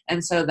it.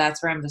 And so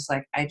that's where I'm just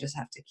like, I just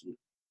have to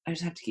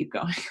keep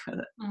going with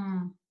it.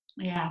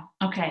 Yeah.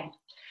 Okay.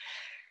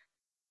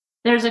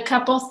 There's a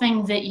couple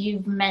things that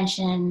you've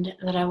mentioned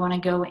that I want to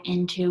go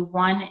into.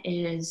 One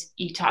is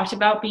you talked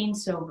about being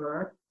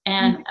sober.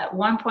 And at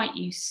one point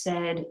you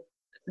said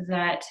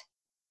that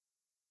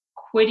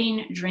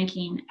quitting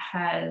drinking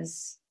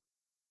has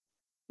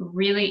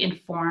really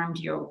informed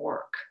your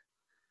work.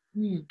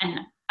 And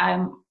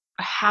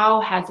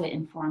how has it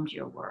informed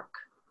your work?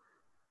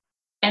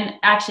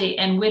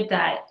 And with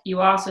that,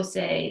 you also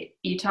say,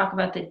 you talk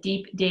about the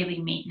deep daily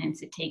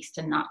maintenance it takes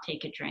to not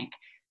take a drink.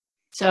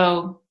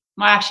 So,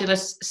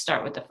 let's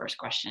start with the first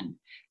question.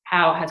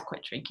 How has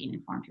quit drinking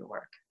informed your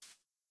work?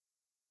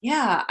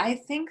 Yeah, I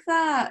think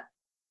that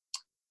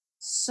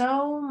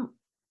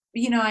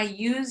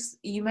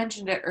you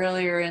mentioned it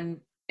earlier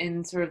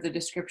in sort of the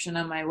description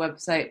on my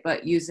website,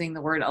 but using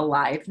the word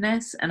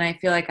aliveness. And I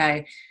feel like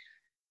I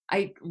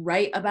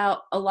write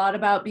a lot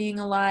about being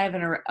alive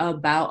and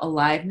about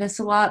aliveness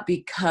a lot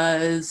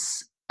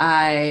because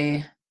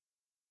I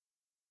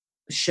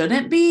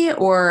shouldn't be,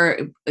 or,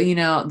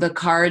 the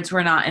cards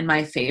were not in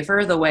my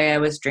favor the way I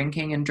was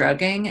drinking and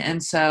drugging.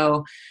 And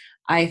so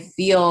I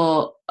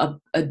feel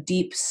a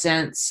deep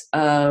sense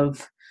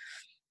of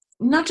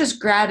not just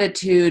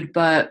gratitude,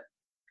 but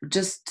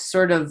just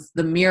sort of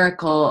the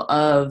miracle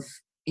of,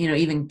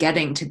 even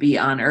getting to be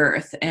on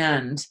earth.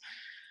 And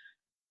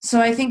so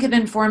I think it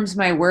informs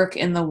my work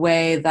in the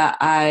way that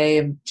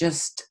I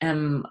just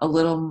am a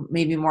little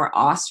maybe more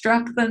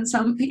awestruck than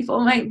some people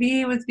might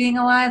be with being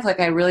alive.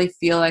 Like I really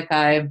feel like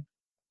I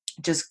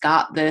just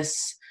got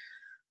this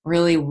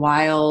really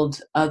wild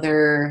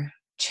other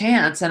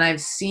chance. And I've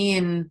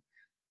seen,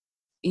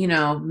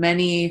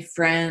 many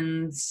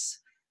friends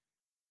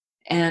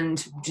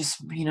and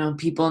just,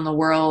 people in the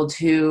world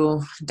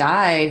who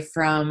die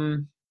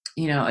from,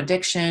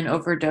 addiction,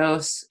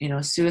 overdose,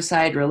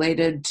 suicide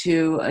related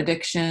to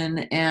addiction.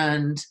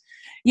 And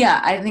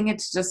yeah, I think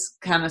it's just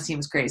kind of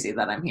seems crazy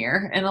that I'm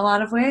here in a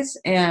lot of ways.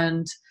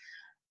 And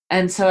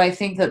And so I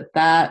think that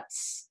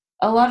that's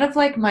a lot of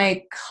like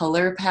my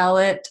color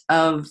palette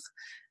of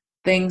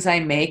things I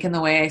make and the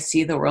way I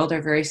see the world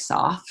are very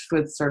soft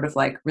with sort of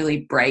like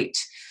really bright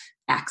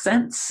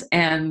accents.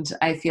 And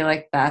I feel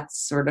like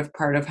that's sort of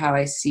part of how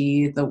I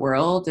see the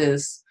world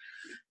is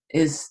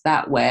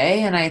that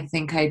way. And I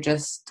think I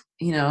just,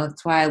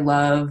 that's why I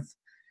love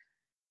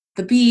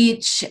the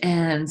beach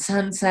and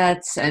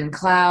sunsets and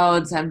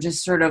clouds. I'm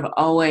just sort of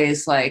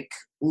always like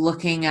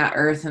looking at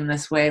Earth in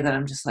this way that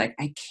I'm just like,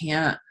 I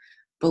can't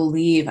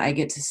believe I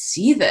get to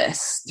see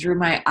this through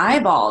my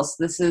eyeballs.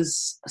 This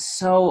is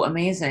so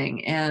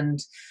amazing. And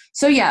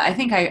so, yeah, I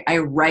think I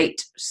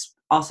write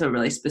also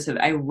really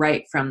specific. I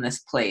write from this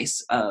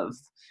place of,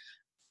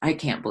 I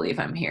can't believe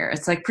I'm here.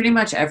 It's like pretty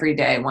much every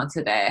day, once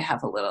a day, I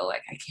have a little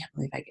like, I can't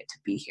believe I get to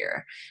be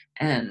here.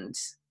 And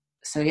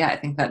so, yeah, I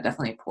think that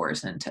definitely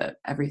pours into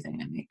everything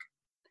I make.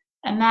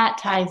 And that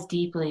ties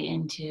deeply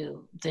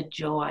into the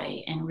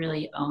joy and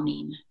really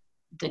owning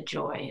the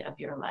joy of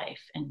your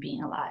life and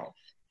being alive.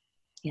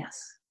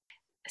 Yes.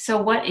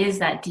 So what is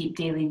that deep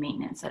daily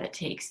maintenance that it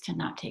takes to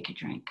not take a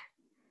drink?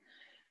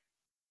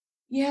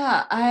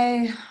 Yeah,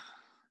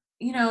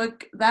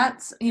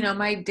 that's,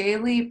 my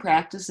daily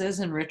practices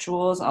and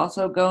rituals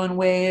also go in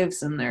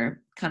waves, and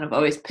they're kind of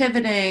always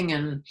pivoting,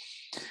 and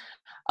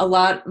a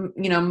lot,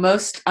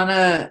 most on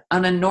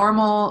a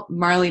normal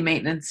Marley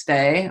maintenance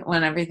day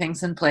when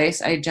everything's in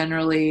place, I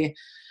generally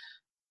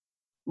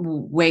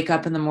wake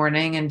up in the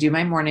morning and do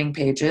my morning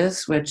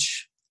pages,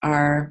 which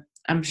are,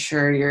 I'm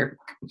sure your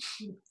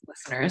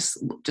listeners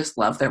just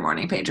love their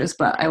morning pages,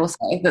 but I will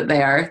say that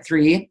they are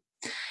 3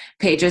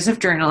 pages of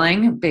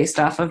journaling based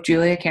off of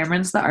Julia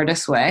Cameron's The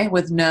Artist's Way,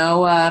 with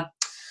no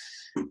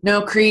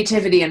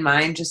creativity in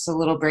mind, just a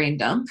little brain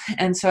dump.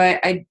 And so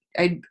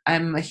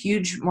I'm a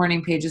huge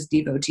morning pages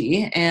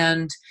devotee.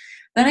 And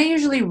then I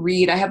usually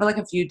read. I have like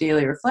a few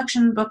daily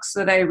reflection books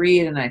that I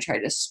read, and I try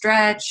to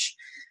stretch,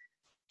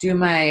 do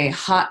my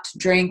hot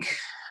drink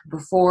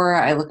before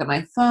I look at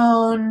my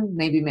phone,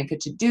 maybe make a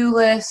to-do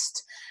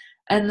list.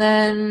 And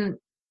then,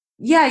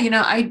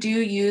 yeah, I do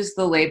use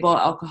the label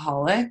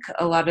alcoholic.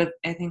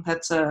 I think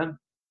that's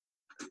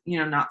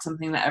not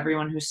something that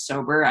everyone who's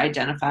sober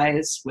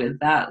identifies with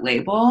that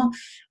label.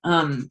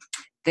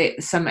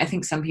 I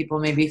think some people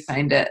maybe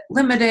find it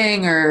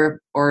limiting or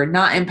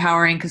not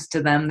empowering because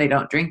to them they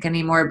don't drink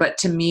anymore. But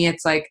to me,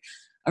 it's like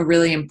a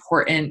really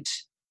important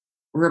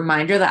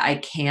reminder that I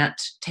can't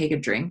take a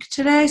drink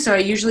today. So I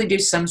usually do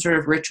some sort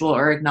of ritual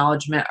or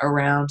acknowledgement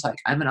around like,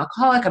 I'm an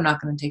alcoholic. I'm not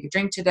going to take a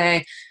drink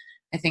today.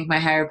 I thank my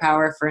higher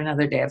power for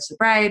another day of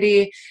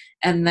sobriety.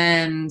 And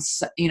then,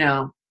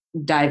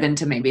 dive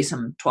into maybe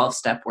some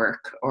 12-step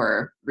work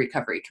or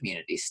recovery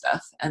community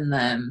stuff. And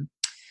then,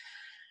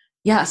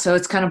 yeah, so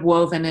it's kind of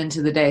woven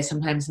into the day,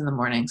 sometimes in the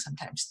morning,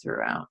 sometimes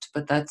throughout.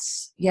 But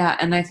that's, yeah.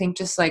 And I think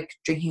just like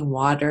drinking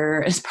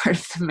water is part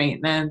of the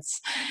maintenance,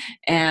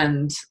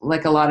 and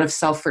like a lot of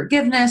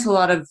self-forgiveness, a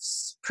lot of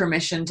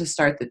permission to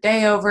start the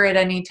day over at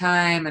any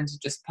time and to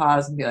just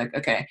pause and be like,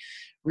 okay,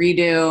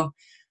 redo.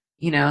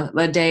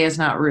 The day is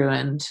not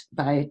ruined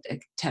by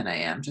 10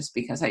 a.m. just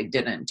because I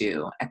didn't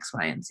do X,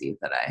 Y, and Z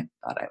that I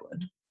thought I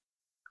would.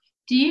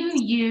 Do you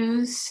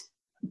use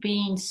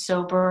being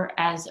sober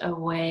as a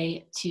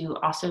way to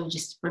also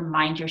just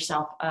remind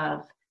yourself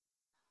of,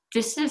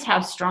 this is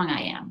how strong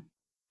I am.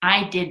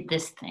 I did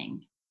this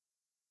thing.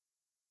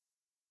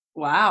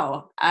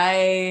 Wow.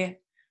 I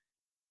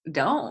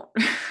don't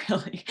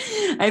really.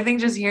 I think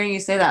just hearing you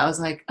say that, I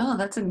was like, oh,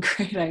 that's a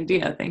great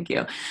idea. Thank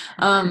you.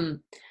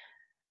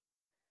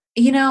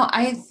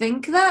 I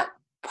think that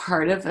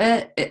part of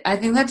it, I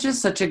think that's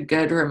just such a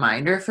good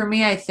reminder for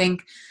me. I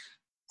think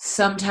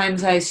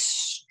sometimes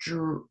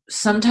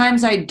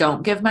sometimes I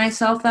don't give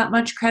myself that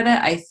much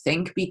credit. I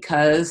think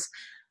because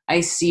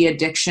I see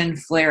addiction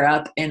flare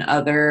up in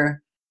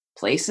other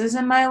places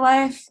in my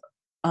life,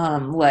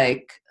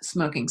 like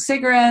smoking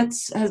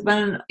cigarettes has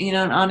been,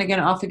 an on again,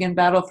 off again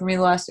battle for me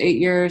the last 8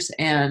 years,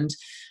 and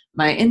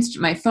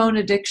my phone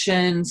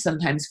addiction,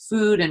 sometimes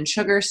food and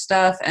sugar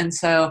stuff. And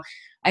so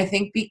I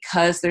think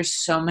because there's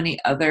so many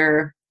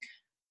other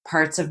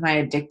parts of my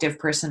addictive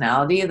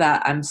personality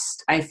that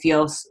I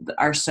feel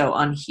are so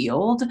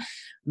unhealed,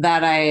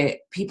 that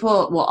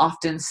people will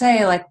often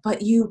say like,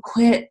 but you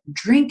quit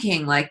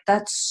drinking, like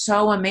that's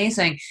so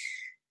amazing.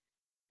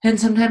 And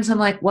sometimes I'm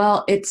like,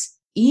 well, it's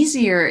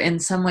easier in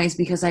some ways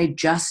because I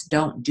just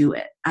don't do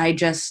it. I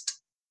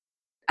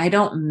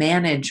don't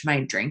manage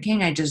my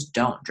drinking. I just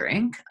don't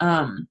drink.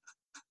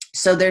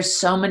 So there's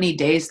so many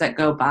days that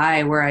go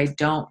by where I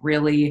don't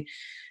really,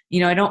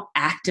 I don't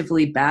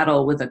actively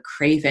battle with a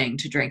craving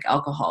to drink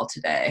alcohol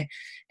today.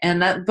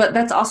 But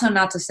that's also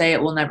not to say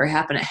it will never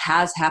happen. It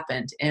has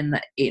happened in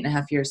the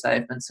 8.5 years that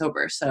I've been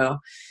sober. So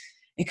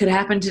it could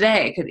happen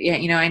today. It could,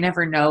 I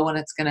never know when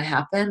it's going to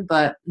happen,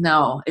 but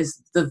no,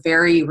 is the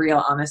very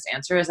real honest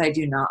answer is I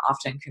do not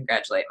often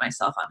congratulate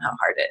myself on how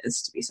hard it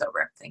is to be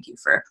sober. Thank you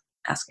for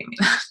asking me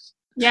that.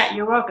 Yeah,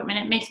 you're welcome. And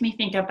it makes me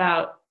think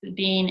about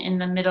being in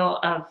the middle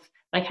of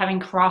like having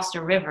crossed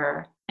a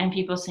river and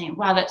people saying,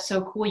 wow, that's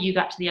so cool, you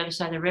got to the other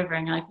side of the river.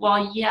 And you're like,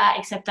 well, yeah,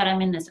 except that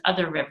I'm in this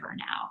other river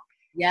now.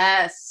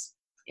 Yes.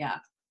 Yeah.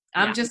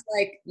 I'm Yeah, just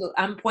like,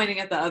 I'm pointing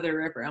at the other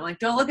river. I'm like,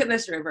 don't look at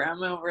this river.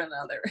 I'm over in the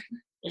other.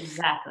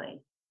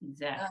 exactly.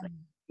 Exactly.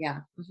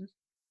 Yeah. Mhm.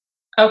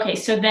 Okay,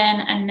 so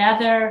then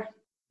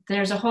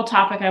there's a whole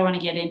topic I want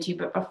to get into,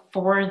 but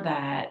before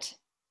that,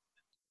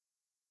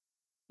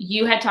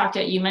 you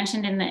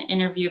mentioned in the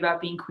interview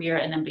about being queer,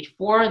 and then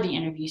before the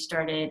interview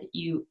started,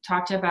 you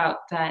talked about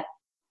that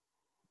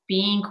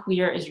being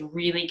queer is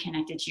really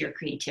connected to your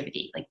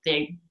creativity. Like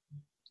they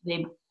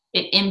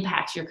it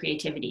impacts your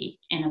creativity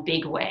in a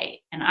big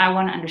way. And I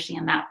want to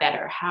understand that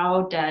better.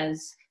 How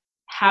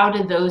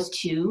do those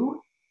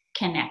two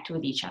connect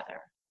with each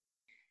other?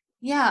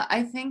 Yeah,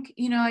 I think,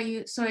 I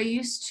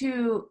used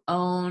to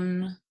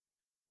own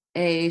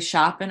a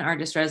shop and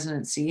artist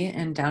residency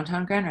in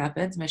downtown Grand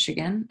Rapids,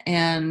 Michigan,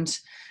 and it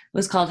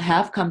was called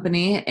Have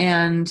Company.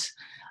 And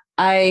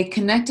I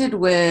connected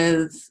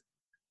with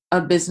a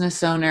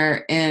business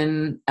owner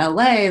in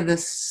LA,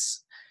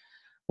 this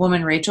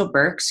woman, Rachel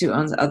Burks, who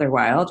owns Other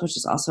Wild, which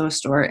is also a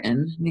store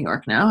in New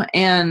York now.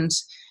 And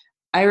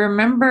I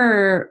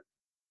remember,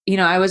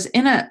 I was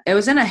in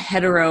a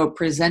hetero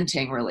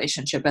presenting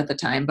relationship at the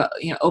time, but,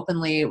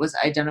 openly was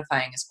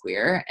identifying as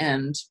queer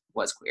and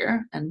was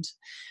queer. And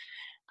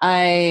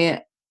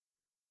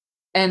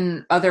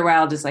Other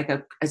Wild is like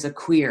as a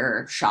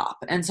queer shop.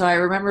 And so I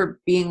remember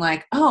being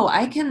like, oh,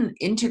 I can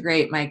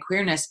integrate my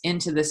queerness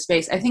into this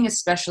space. I think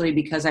especially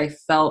because I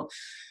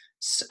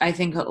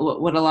think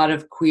what a lot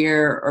of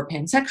queer or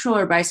pansexual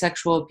or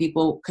bisexual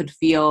people can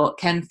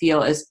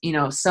feel is,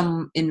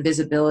 some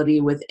invisibility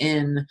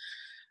within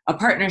a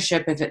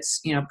partnership if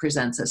it's,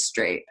 presents as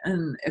straight,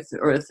 and if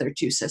they're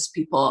two cis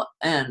people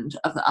and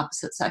of the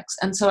opposite sex.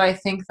 And so I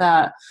think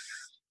that,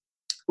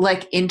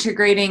 like,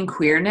 integrating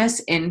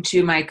queerness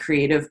into my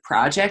creative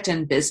project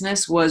and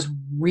business was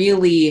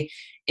really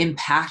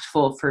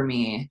impactful for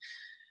me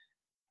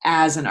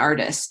as an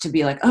artist, to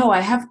be like, oh,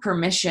 I have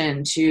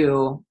permission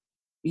to,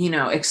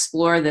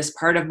 explore this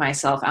part of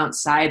myself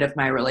outside of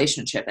my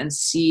relationship and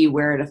see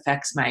where it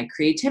affects my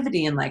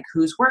creativity, and like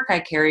whose work I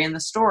carry in the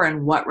store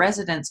and what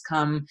residents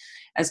come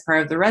as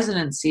part of the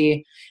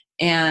residency.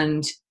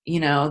 And,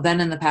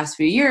 then in the past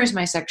few years,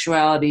 my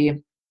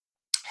sexuality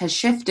has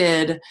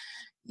shifted,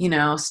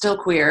 still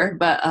queer,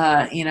 but,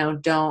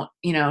 don't,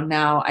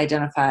 now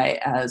identify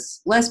as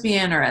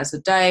lesbian or as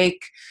a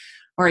dyke,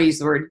 or I use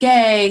the word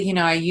gay.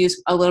 I use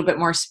a little bit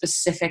more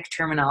specific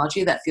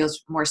terminology that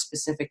feels more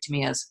specific to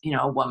me as,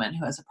 a woman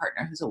who has a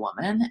partner who's a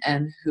woman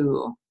and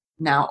who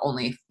now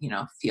only,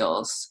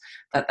 feels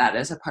that that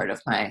is a part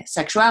of my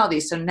sexuality.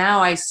 So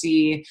now I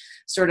see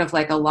sort of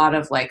like a lot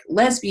of like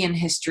lesbian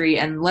history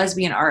and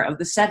lesbian art of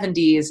the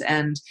 70s,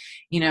 and,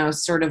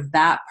 sort of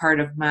that part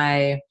of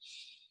my,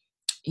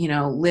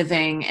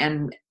 living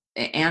and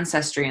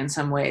ancestry in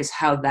some ways,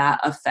 how that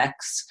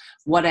affects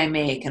what I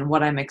make and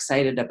what I'm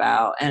excited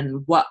about,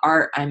 and what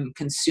art I'm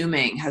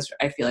consuming has,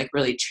 I feel like,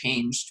 really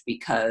changed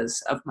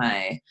because of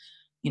my,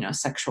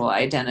 sexual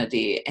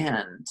identity.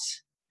 And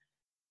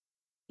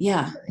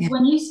yeah.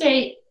 When you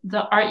say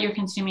the art you're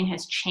consuming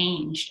has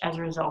changed as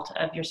a result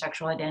of your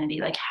sexual identity,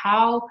 like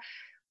how,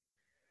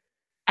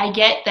 I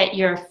get that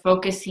you're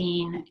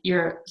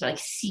like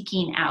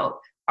seeking out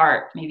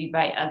art, maybe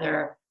by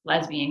other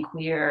lesbian,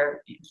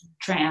 queer,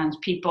 trans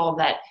people,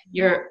 that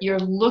you're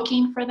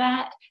looking for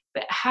that,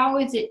 but how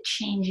is it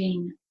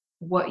changing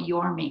what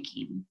you're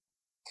making?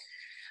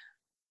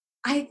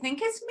 I think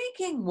it's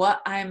making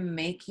what I'm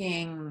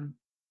making,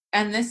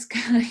 and this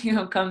kind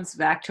of, comes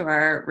back to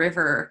our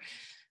river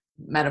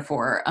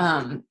metaphor.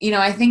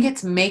 I think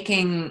it's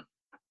making,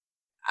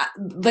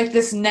 like,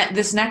 this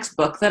next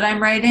book that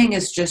I'm writing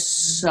is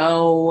just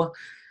so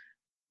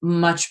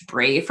much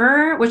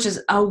braver, which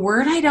is a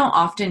word I don't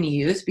often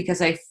use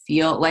because I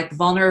feel like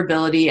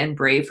vulnerability and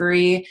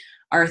bravery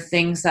are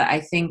things that I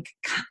think,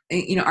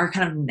 are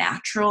kind of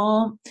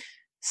natural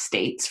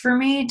states for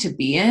me to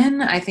be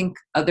in. I think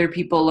other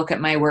people look at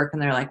my work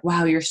and they're like,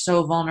 wow, you're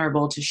so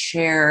vulnerable to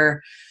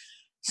share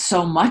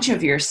so much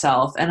of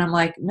yourself. And I'm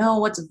like, no,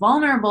 what's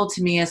vulnerable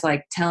to me is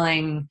like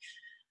telling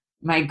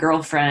my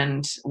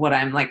girlfriend what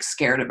I'm like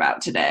scared about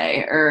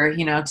today, or,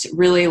 to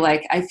really,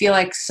 like, I feel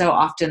like so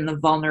often the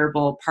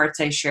vulnerable parts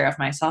I share of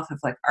myself have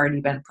like already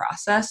been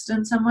processed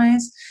in some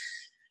ways.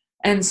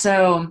 And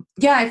so,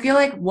 yeah, I feel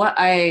like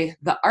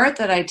the art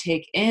that I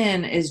take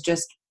in is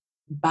just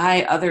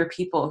by other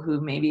people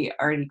who maybe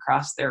already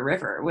crossed their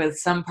river with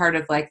some part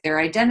of like their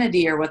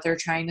identity or what they're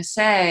trying to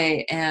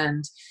say.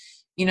 And,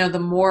 the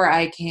more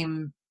I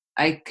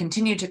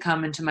continue to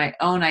come into my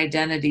own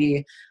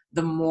identity,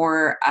 the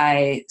more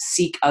I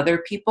seek other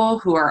people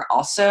who are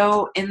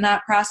also in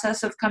that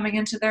process of coming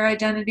into their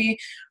identity,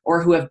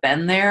 or who have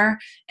been there,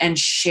 and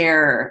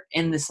share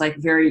in this like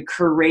very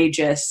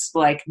courageous,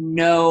 like,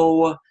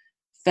 no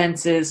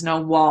fences,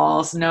 no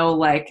walls, no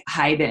like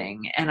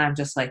hiding. And I'm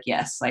just like,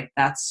 yes, like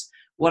that's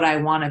what I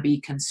want to be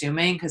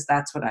consuming, because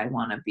that's what I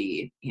want to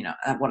be,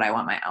 what I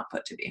want my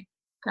output to be.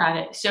 Got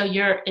it. So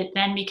it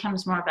then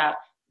becomes more about,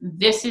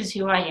 this is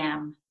who I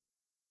am,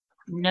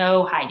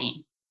 No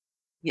hiding.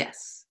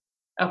 Yes.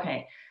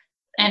 Okay.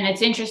 And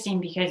it's interesting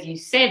because you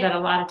say that a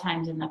lot of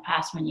times in the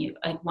past when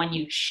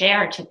you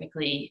share,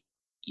 typically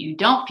you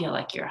don't feel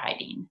like you're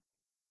hiding,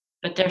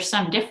 but there's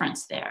some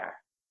difference there.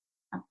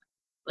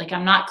 Like,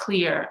 I'm not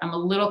clear. I'm a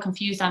little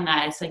confused on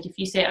that. It's like if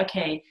you say,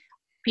 okay,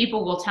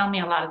 people will tell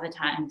me a lot of the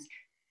times,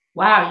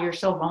 wow, you're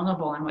so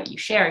vulnerable in what you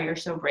share. You're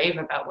so brave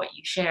about what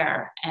you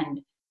share. And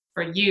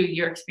for you,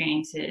 your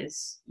experience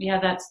is, yeah,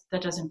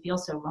 that doesn't feel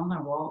so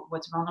vulnerable.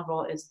 What's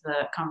vulnerable is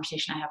the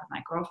conversation I have with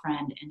my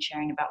girlfriend and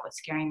sharing about what's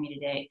scaring me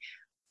today.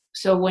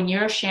 So when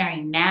you're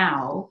sharing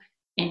now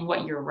in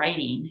what you're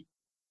writing,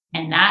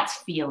 and that's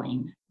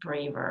feeling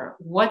braver,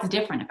 what's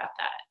different about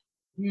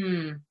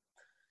that?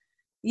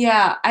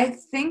 Yeah, I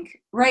think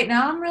right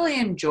now I'm really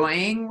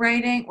enjoying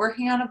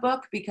working on a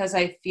book, because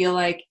I feel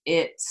like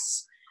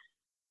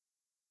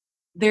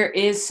there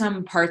is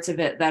some parts of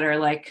it that are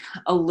like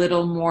a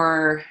little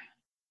more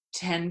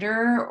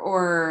tender,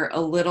 or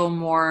a little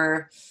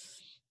more,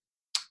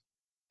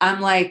 I'm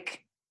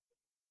like,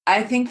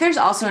 I think there's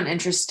also an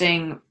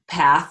interesting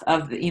path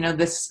of,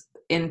 this,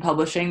 in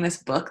publishing this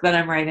book that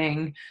I'm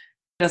writing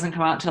doesn't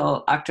come out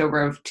till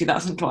October of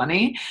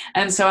 2020.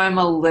 And so I'm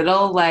a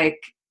little like,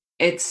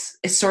 it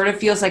sort of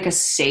feels like a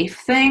safe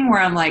thing where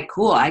I'm like,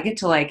 cool, I get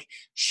to like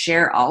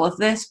share all of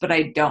this, but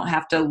I don't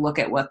have to look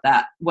at what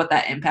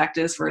that impact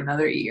is for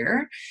another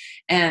year.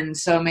 And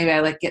so maybe I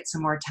like get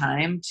some more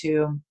time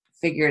to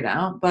figure it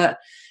out. But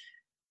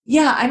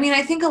yeah, I mean,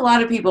 I think a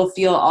lot of people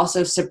feel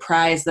also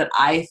surprised that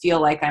I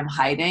feel like I'm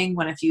hiding,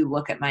 when if you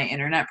look at my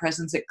internet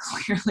presence, it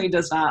clearly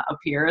does not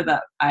appear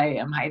that I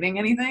am hiding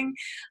anything.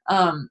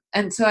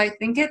 And so I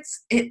think it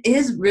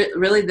is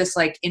really this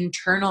like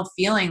internal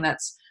feeling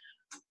that's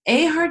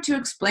A, hard to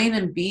explain,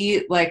 and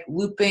B, like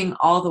looping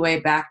all the way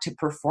back to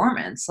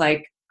performance.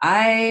 Like,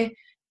 I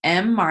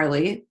am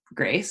Marley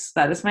Grace,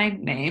 that is my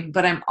name,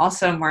 but I'm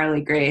also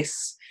Marley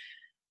Grace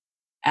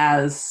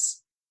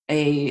as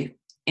a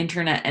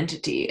internet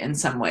entity in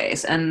some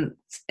ways, and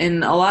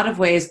in a lot of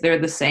ways they're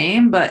the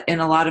same, but in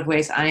a lot of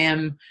ways I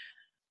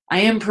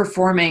am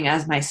performing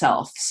as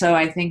myself. So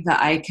I think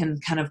that I can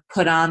kind of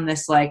put on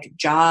this like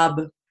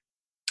job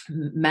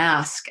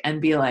mask and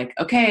be like,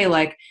 okay,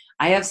 like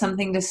I have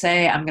something to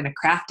say, I'm going to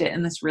craft it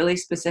in this really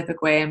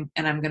specific way,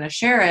 and I'm going to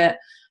share it,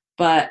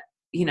 but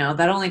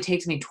that only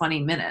takes me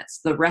 20 minutes.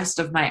 The rest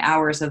of my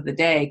hours of the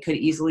day could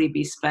easily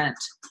be spent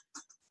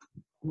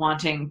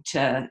wanting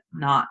to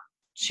not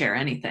share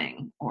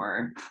anything,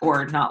 or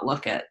not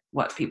look at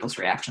what people's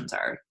reactions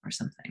are or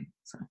something.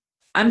 So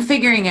I'm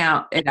figuring it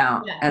out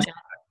Yeah. as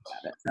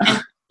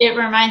And it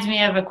reminds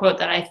me of a quote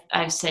that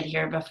I've said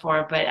here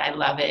before, but I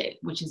love it,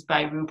 which is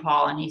by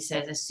RuPaul. And he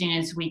says, as soon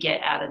as we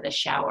get out of the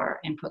shower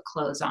and put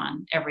clothes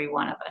on, every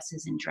one of us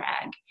is in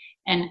drag.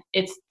 And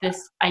it's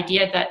this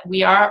idea that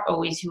we are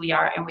always who we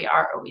are, and we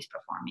are always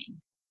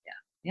performing.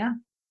 Yeah.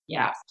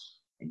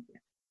 Thank you.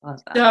 I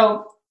love that.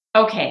 So,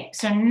 okay.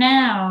 So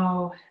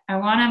now I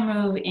want to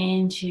move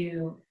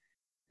into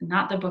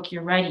not the book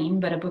you're writing,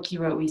 but a book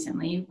you wrote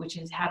recently, which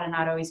is How to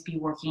Not Always Be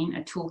Working,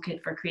 a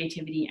toolkit for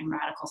creativity and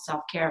radical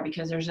self-care,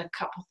 because there's a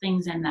couple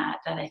things in that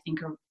I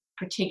think are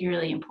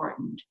particularly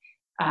important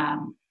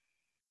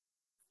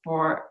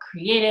for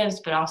creatives,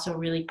 but also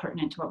really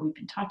pertinent to what we've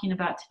been talking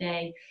about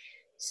today.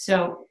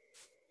 So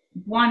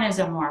one is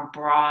a more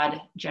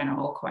broad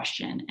general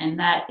question, and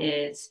that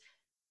is,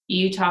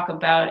 you talk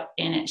about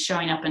in it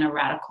showing up in a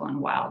radical and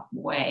wild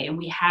way, and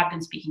we have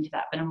been speaking to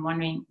that, but I'm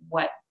wondering,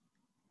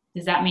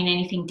 does that mean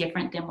anything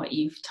different than what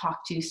you've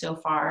talked to so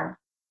far?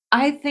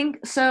 I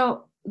think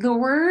so. The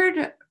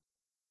word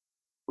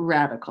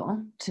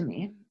radical to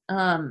me,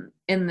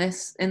 in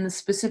the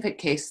specific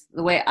case,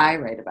 the way I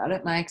write about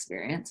it, my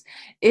experience,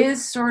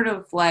 is sort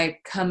of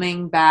like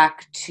coming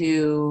back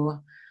to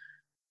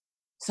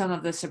some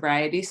of the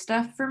sobriety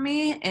stuff for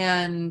me.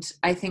 And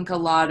I think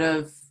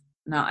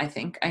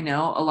I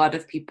know a lot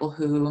of people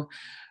who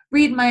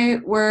read my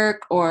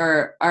work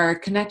or are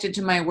connected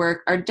to my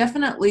work are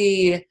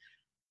definitely,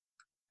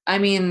 I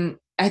mean,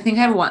 I think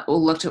I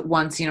looked at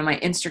once, my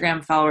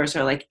Instagram followers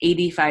are like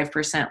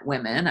 85%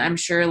 women. I'm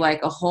sure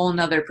like a whole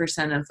nother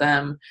percent of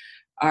them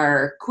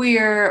are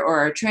queer or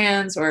are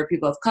trans or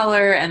people of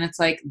color. And it's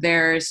like,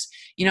 there's,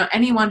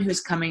 anyone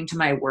who's coming to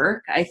my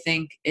work, I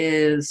think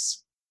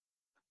is,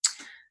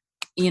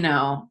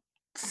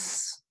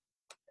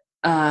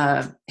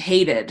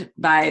 hated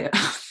by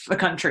the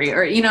country,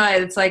 or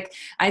it's like,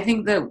 I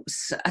think that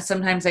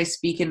sometimes I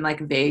speak in like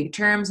vague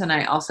terms, and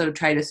I also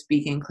try to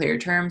speak in clear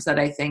terms. That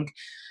I think,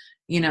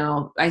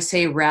 I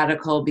say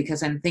radical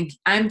because I'm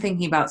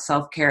thinking about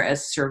self-care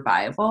as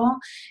survival,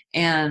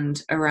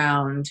 and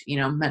around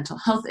mental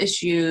health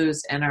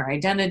issues and our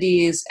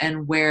identities,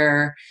 and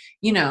where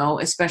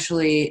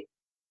especially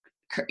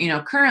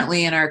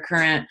currently in our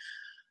current,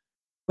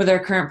 with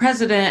our current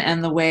president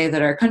and the way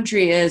that our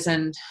country is,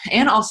 and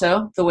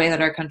also the way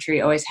that our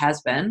country always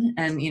has been.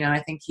 And, I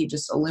think he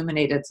just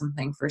illuminated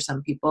something for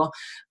some people.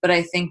 But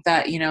I think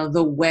that,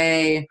 the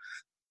way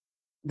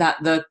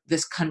that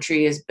this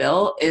country is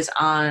built is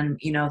on,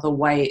 the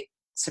white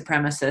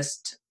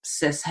supremacist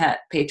cis het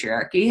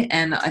patriarchy.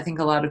 And I think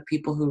a lot of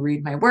people who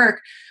read my work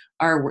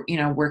are,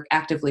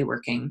 actively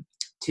working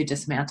to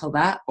dismantle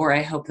that, or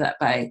I hope that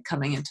by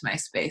coming into my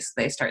space,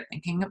 they start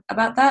thinking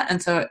about that.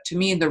 And so to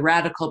me, the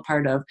radical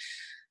part of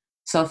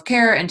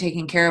self-care and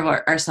taking care of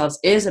ourselves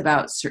is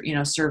about,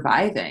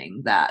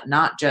 surviving that,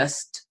 not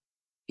just,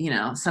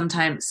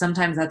 sometimes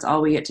that's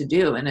all we get to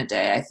do in a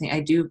day. I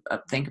do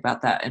think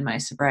about that in my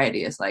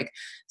sobriety, is like,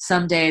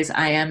 some days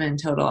I am in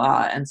total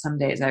awe, and some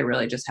days I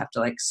really just have to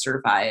like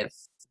survive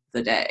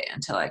the day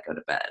until I go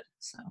to bed.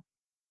 So.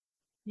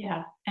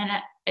 Yeah. And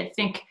I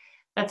think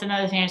that's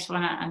another thing I just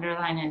want to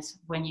underline is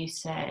when you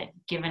said,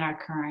 given our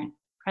current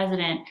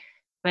president,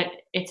 but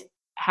it's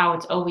how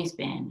it's always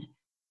been.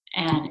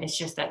 And it's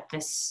just that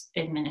this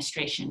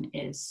administration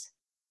is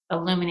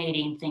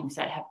illuminating things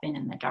that have been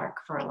in the dark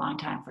for a long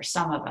time for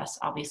some of us,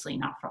 obviously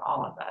not for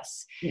all of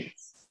us.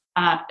 Yes.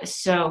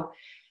 So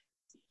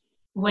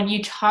when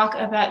you talk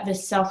about the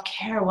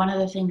self-care, one of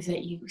the things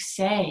that you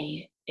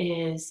say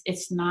is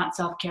it's not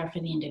self-care for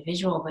the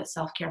individual, but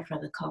self-care for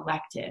the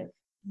collective.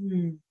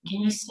 Mm-hmm.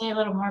 Can you say a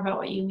little more about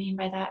what you mean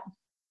by that?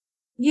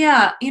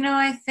 Yeah,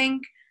 I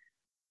think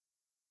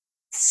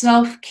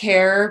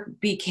self-care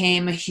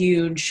became a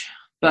huge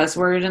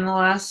buzzword in the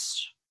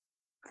last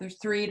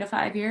 3 to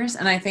 5 years.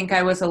 And I think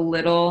I was a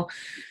little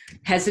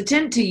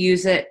hesitant to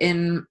use it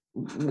in,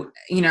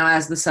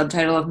 as the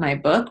subtitle of my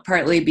book,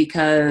 partly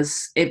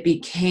because it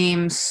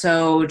became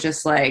so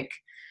just like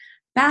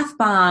bath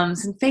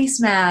bombs and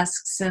face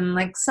masks and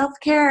like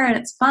self-care and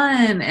it's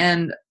fun.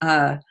 And,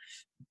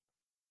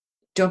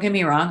 don't get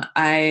me wrong,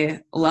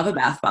 I love a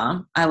bath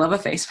bomb. I love a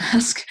face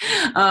mask.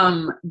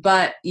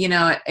 But,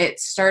 it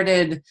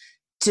started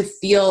to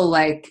feel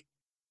like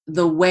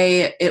the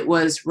way it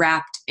was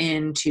wrapped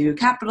into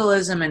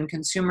capitalism and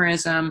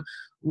consumerism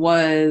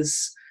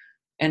was,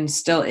 and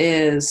still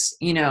is,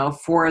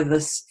 for the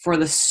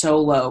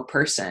solo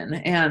person.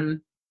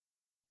 And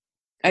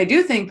I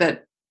do think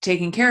that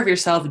taking care of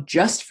yourself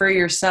just for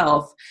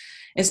yourself,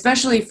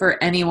 especially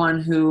for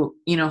anyone who,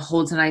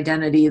 holds an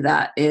identity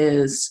that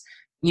is,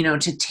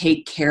 to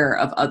take care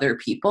of other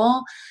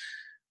people,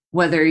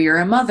 whether you're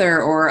a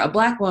mother or a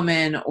Black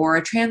woman or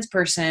a trans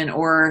person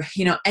or,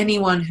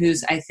 anyone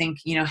who's, I think,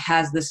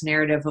 has this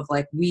narrative of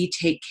like, we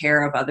take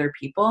care of other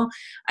people.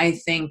 I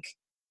think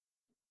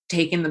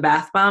taking the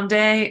bath bomb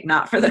day,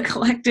 not for the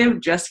collective,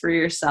 just for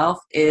yourself,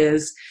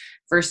 is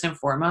first and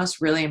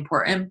foremost really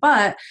important.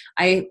 But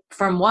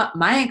from what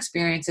my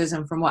experiences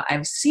and from what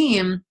I've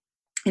seen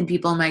in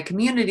people in my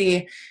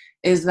community,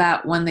 is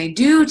that when they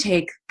do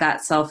take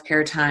that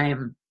self-care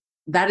time,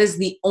 that is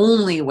the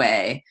only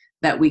way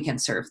that we can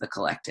serve the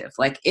collective.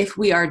 Like if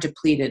we are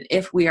depleted,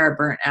 if we are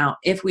burnt out,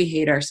 if we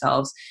hate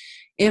ourselves,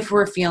 if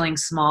we're feeling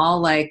small,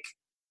 like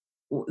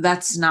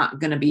that's not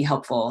going to be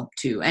helpful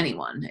to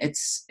anyone.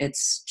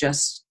 It's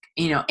just,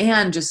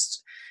 and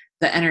just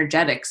the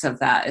energetics of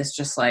that is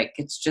just like,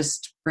 it's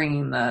just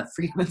bringing the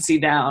frequency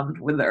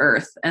down with the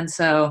earth. And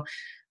so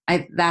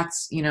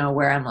that's,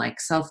 where I'm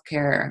like,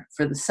 self-care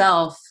for the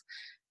self,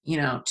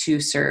 to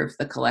serve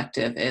the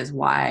collective is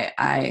why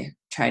I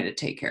try to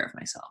take care of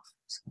myself.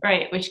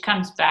 Right, which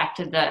comes back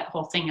to the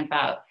whole thing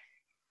about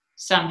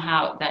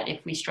somehow that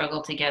if we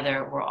struggle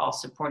together, we're all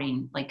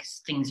supporting, like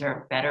things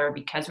are better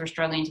because we're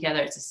struggling together.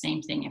 It's the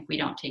same thing if we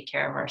don't take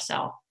care of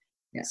ourselves.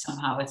 Yes.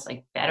 Somehow it's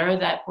like better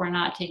that we're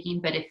not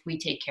taking, but if we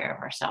take care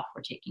of ourselves,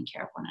 we're taking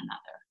care of one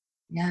another.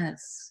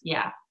 Yes.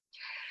 Yeah.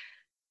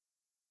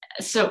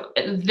 So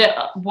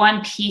the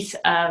one piece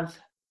of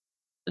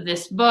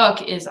this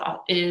book is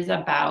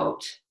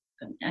about,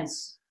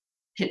 as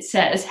it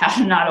says, how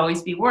to not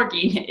always be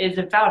working, is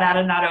about how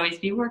to not always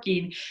be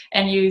working.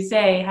 And you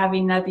say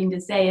having nothing to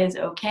say is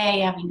okay,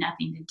 having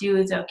nothing to do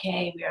is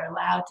okay. We are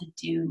allowed to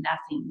do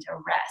nothing, to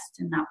rest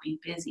and not be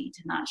busy,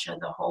 to not show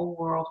the whole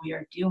world we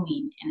are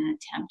doing in an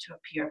attempt to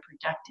appear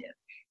productive.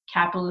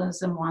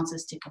 Capitalism wants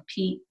us to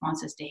compete,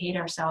 wants us to hate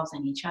ourselves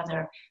and each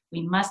other.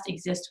 We must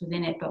exist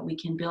within it, but we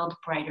can build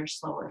brighter,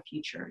 slower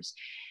futures.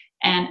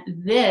 And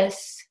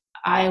this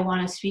I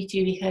want to speak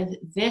to because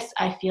this,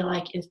 I feel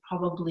like, is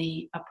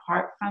probably,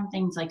 apart from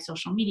things like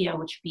social media,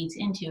 which feeds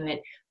into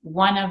it,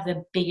 one of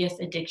the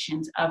biggest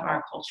addictions of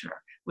our culture,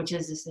 which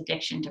is this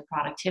addiction to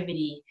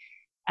productivity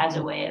as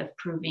a way of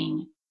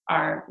proving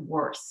our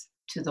worth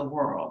to the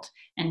world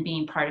and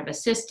being part of a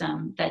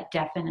system that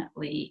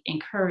definitely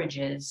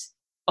encourages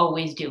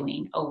always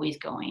doing, always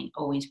going,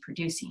 always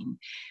producing.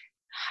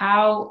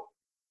 How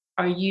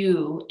are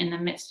you, in the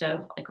midst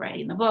of like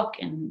writing the book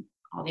and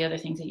all the other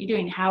things that you're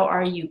doing, how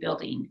are you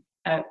building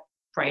a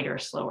brighter,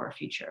 slower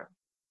future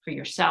for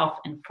yourself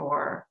and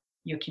for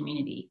your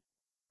community?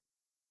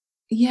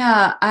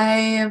 Yeah,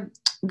 I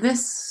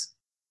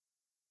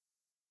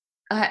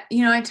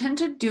tend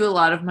to do a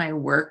lot of my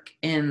work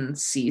in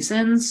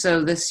seasons.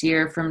 So this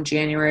year from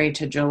January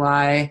to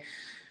July,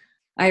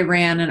 I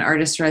ran an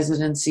artist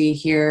residency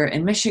here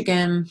in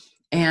Michigan.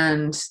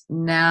 And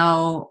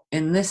now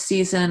in this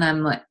season,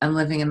 I'm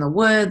living in the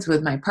woods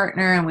with my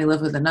partner, and we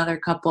live with another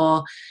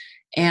couple.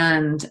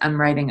 And I'm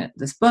writing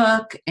this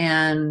book,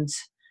 and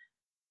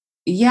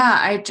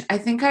Yeah, I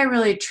think I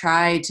really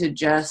try to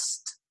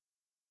just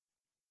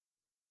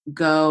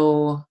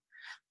go.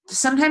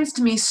 Sometimes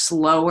to me,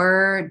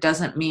 slower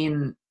doesn't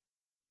mean,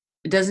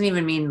 it doesn't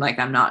even mean like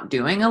I'm not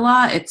doing a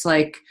lot. It's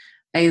like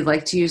I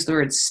like to use the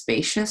word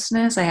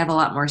spaciousness. I have a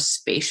lot more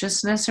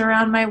spaciousness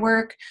around my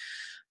work,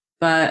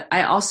 but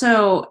I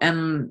also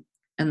am,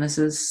 and this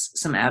is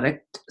some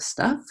addict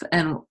stuff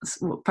and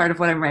part of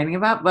what I'm writing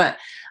about, but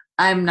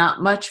I'm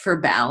not much for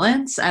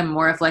balance. I'm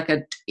more of like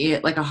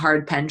a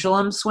hard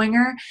pendulum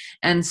swinger.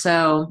 And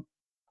so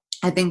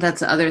I think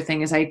that's the other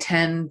thing is I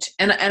tend,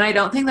 and I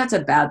don't think that's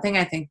a bad thing.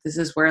 I think this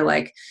is where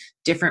like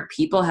different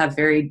people have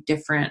very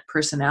different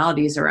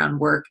personalities around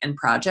work and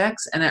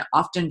projects. And it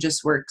often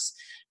just works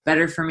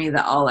better for me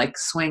that I'll like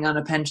swing on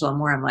a pendulum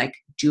where I'm like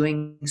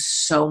doing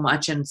so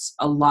much and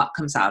a lot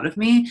comes out of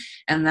me.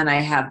 And then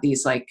I have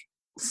these like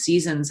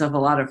seasons of a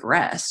lot of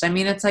rest. I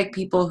mean, it's like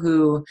people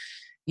who,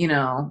 you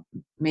know,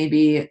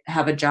 maybe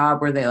have a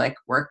job where they like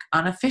work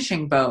on a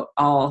fishing boat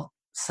all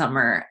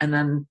summer and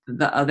then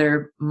the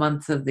other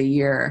months of the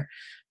year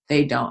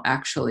they don't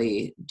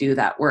actually do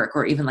that work,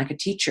 or even like a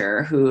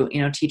teacher who,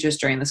 you know, teaches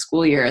during the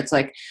school year. It's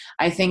like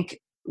I think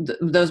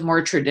those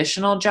more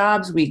traditional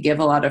jobs we give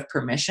a lot of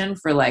permission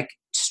for like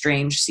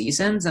strange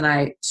seasons, and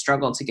I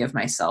struggle to give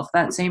myself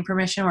that same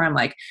permission where I'm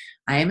like,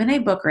 I am in a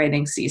book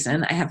writing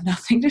season, I have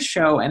nothing to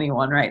show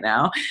anyone right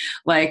now,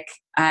 like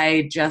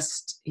I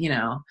just, you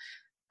know,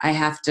 I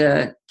have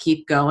to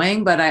keep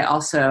going, but I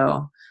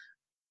also,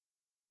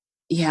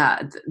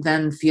 yeah,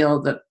 then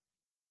feel that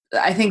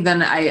I think then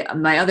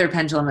my other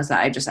pendulum is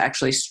that I just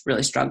actually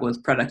really struggle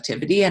with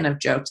productivity and have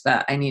joked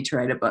that I need to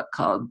write a book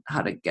called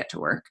How to Get to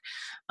Work.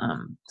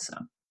 So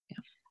yeah.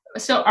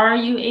 So are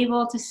you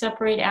able to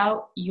separate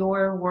out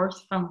your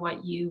worth from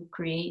what you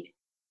create?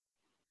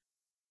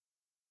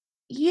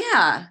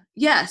 Yeah,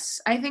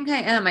 yes, I think I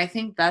am. I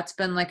think that's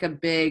been like a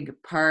big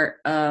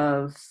part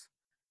of,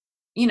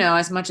 you know,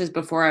 as much as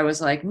before I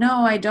was like,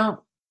 no, I don't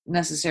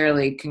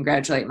necessarily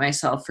congratulate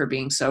myself for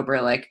being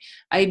sober. Like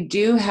I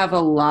do have a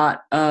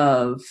lot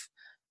of,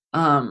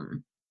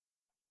 um,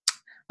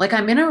 like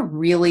I'm in a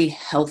really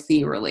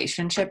healthy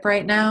relationship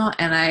right now.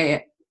 And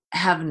I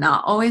have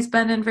not always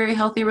been in very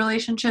healthy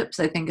relationships.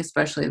 I think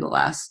especially the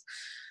last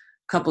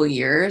couple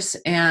years.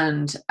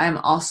 And I'm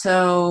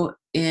also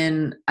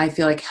in, I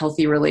feel like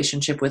healthy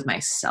relationship with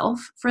myself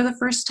for the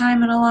first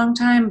time in a long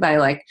time by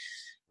like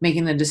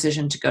making the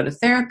decision to go to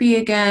therapy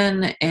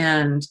again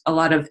and a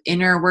lot of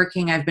inner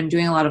working. I've been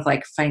doing a lot of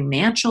like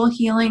financial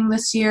healing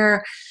this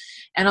year.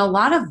 And a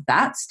lot of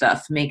that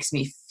stuff makes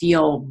me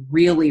feel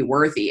really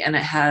worthy. And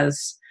it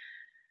has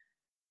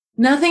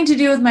nothing to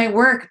do with my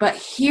work. But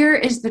here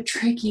is the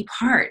tricky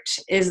part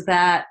is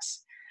that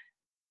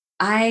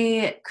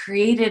I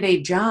created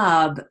a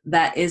job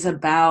that is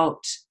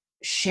about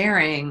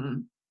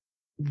sharing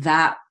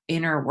that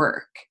inner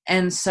work.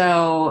 And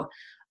so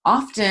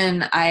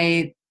often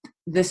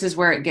this is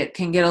where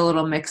can get a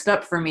little mixed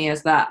up for me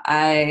is that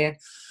I,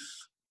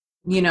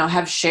 you know,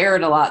 have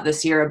shared a lot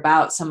this year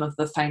about some of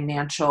the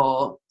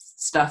financial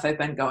stuff I've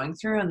been going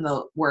through and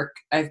the work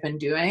I've been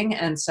doing.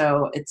 And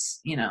so it's,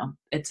 you know,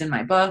 it's in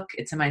my book,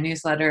 it's in my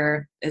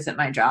newsletter. Is it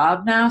my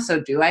job now? So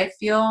do I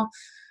feel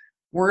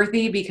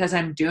worthy because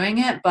I'm doing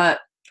it? But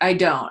I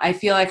don't. I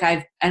feel like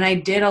and I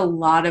did a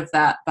lot of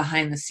that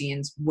behind the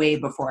scenes way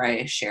before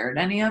I shared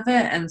any of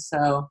it. And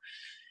so,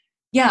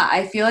 yeah,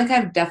 I feel like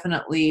I've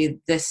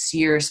definitely this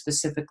year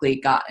specifically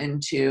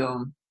gotten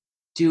to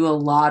do a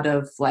lot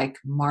of like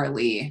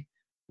Marley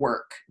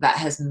work that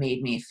has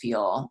made me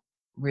feel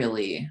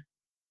really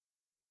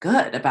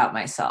good about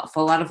myself. A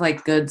lot of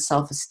like good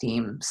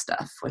self-esteem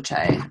stuff, which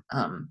I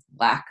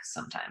lack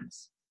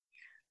sometimes.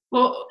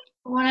 Well,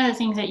 one of the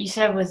things that you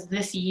said was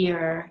this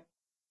year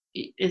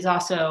is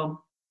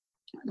also,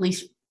 at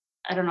least,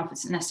 I don't know if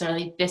it's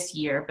necessarily this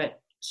year,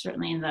 but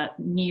certainly in the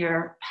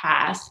near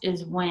past,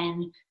 is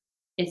when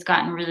it's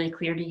gotten really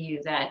clear to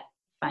you that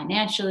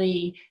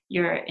financially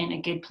you're in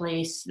a good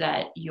place,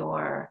 that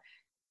you're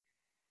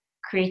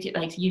creative,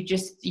 like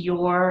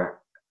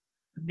your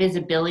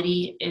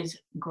visibility is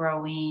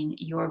growing,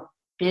 your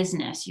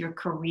business, your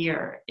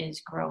career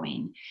is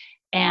growing.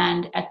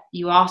 And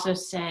you also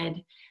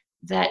said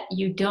that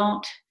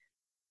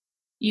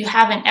you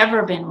haven't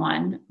ever been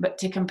one, but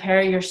to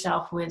compare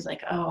yourself with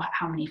like, oh,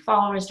 how many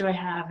followers do I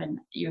have? And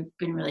you've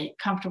been really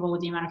comfortable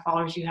with the amount of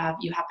followers you have.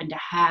 You happen to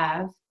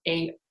have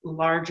a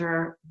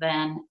larger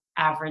than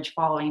average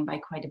following by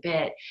quite a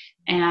bit.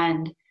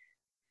 And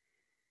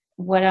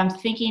what I'm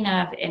thinking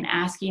of in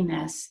asking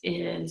this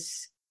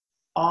is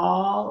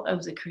all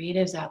of the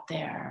creatives out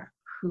there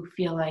who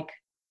feel like,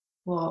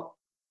 well,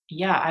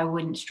 yeah, I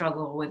wouldn't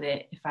struggle with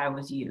it if I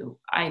was you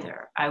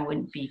either. I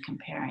wouldn't be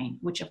comparing,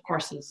 which of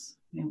course is,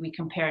 I mean, we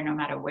compare no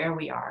matter where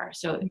we are.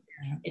 So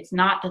it's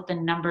not that the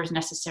numbers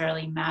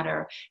necessarily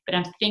matter, but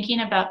I'm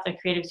thinking about the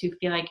creatives who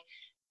feel like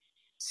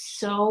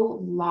so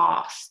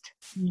lost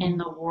in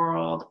the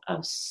world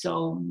of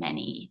so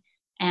many.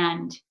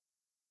 And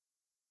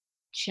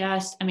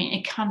just, I mean,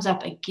 it comes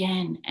up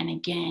again and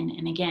again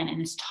and again, and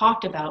it's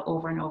talked about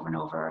over and over and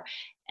over.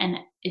 And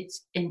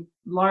it's in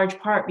large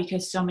part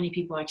because so many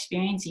people are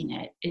experiencing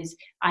it, is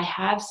I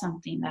have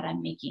something that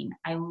I'm making.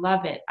 I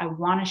love it. I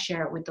want to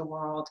share it with the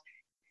world.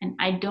 And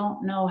I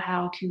don't know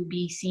how to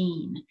be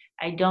seen.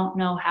 I don't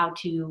know how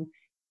to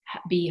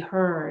be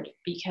heard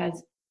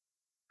because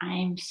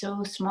I'm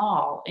so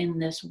small in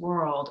this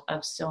world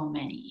of so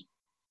many.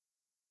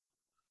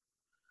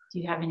 Do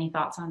you have any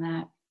thoughts on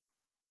that?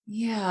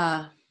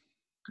 Yeah,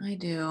 I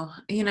do.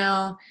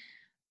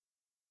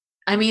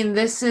 I mean,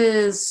 this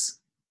is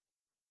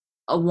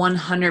a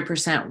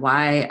 100%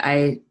 why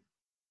I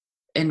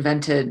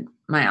invented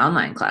my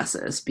online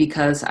classes,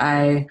 because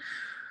I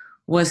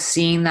was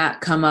seeing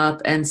that come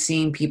up and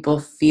seeing people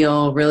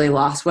feel really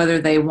lost,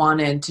 whether they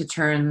wanted to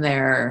turn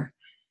their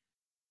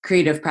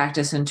creative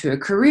practice into a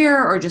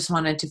career or just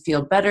wanted to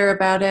feel better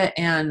about it.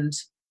 And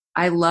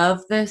I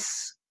love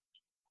this.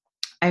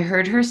 I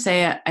heard her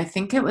say it, I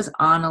think it was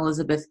on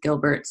Elizabeth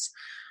Gilbert's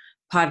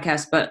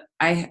podcast, but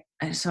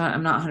so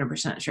I'm not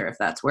 100% sure if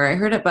that's where I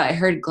heard it, but I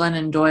heard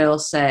Glennon Doyle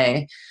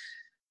say,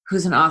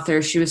 who's an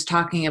author, she was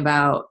talking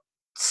about,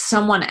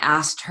 someone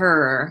asked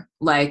her,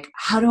 like,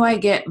 how do I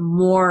get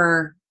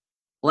more,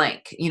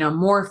 like,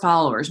 more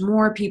followers,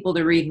 more people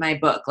to read my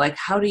book? Like,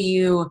 how do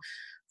you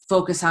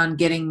focus on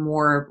getting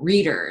more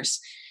readers?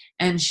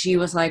 And she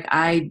was like,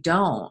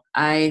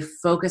 I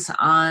focus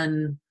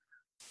on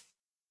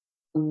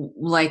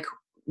like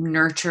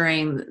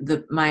nurturing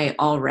my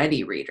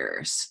already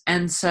readers.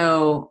 And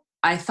so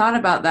I thought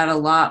about that a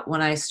lot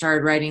when I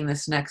started writing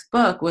this next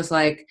book, was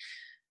like,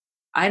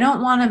 I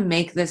don't want to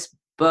make this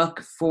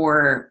book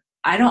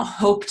I don't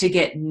hope to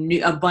get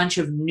a bunch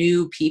of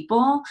new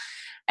people,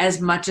 as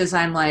much as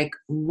I'm like,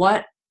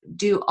 what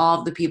do all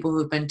of the people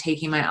who've been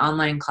taking my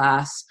online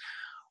class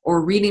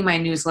or reading my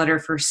newsletter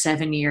for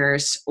 7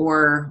 years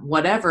or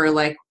whatever,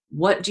 like,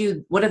 what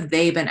have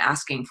they been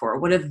asking for?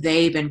 What have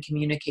they been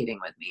communicating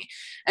with me?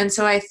 And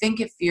so I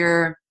think if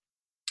you're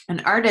an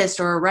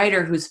artist or a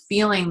writer who's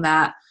feeling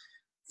that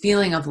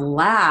feeling of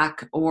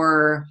lack,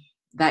 or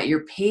that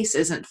your pace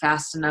isn't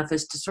fast enough,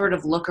 is to sort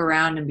of look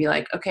around and be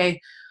like, okay,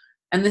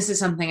 and this is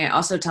something I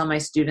also tell my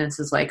students,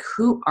 is like,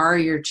 who are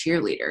your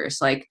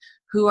cheerleaders? Like,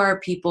 who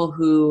are people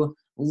who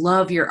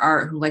love your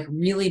art, who like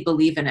really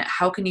believe in it?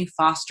 How can you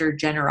foster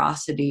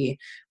generosity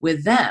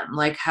with them?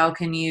 Like, how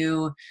can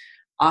you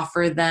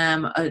offer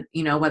them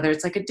whether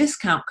it's like a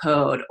discount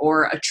code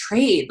or a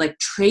trade, like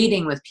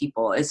trading with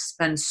people has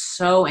been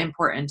so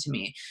important to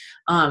me.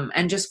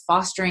 And just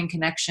fostering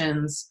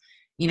connections,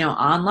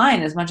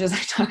 online. As much as I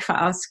talk about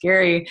how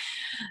scary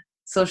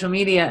social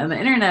media and the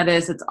internet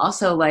is, it's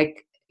also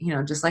like,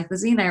 just like the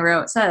zine I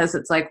wrote says,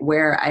 it's like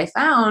where I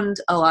found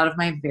a lot of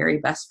my very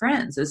best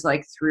friends is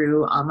like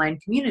through online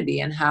community,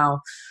 and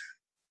how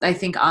I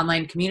think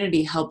online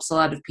community helps a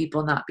lot of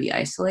people not be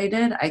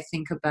isolated. I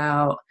think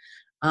about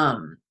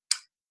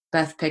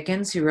Beth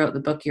Pickens, who wrote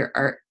the book Your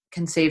Art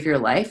Can Save Your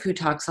Life, who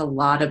talks a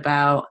lot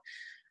about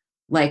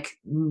like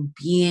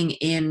being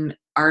in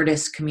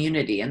artist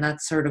community. And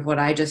that's sort of what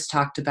I just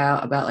talked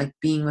about like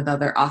being with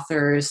other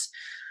authors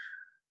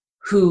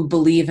who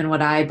believe in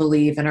what I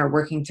believe and are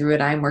working through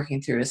what I'm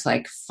working through, is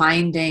like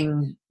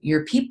finding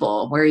your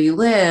people where you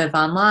live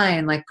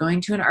online, like going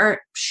to an art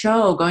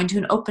show, going to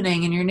an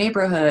opening in your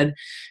neighborhood.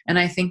 And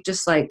I think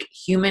just like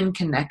human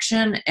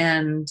connection.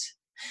 And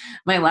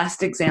my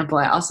last example,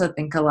 I also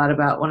think a lot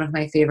about one of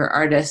my favorite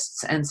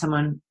artists and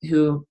someone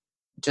who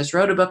just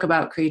wrote a book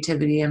about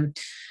creativity and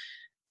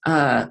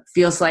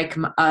feels like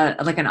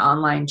an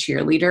online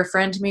cheerleader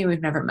friend to me.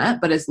 We've never met,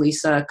 but is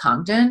Lisa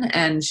Congdon.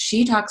 And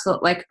she talks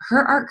like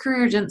her art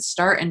career didn't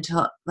start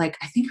until like,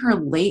 I think her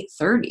late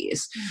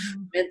 30s,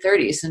 mid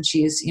 30s. And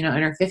she's, in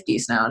her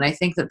 50s now. And I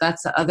think that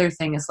that's the other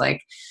thing, is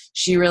like,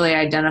 she really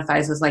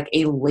identifies as like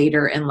a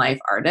later in life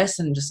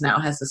artist and just now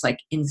has this like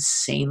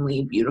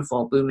insanely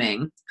beautiful,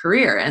 booming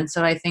career. And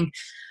so I think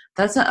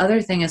that's the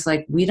other thing, is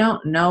like, we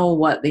don't know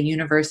what the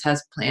universe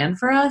has planned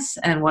for us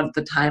and what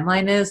the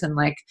timeline is. And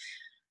like,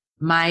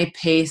 my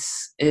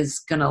pace is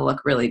going to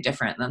look really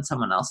different than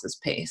someone else's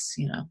pace,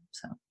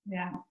 so.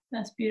 Yeah,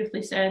 that's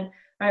beautifully said.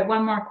 All right,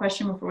 one more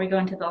question before we go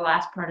into the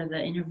last part of the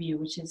interview,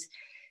 which is,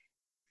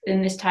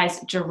 and this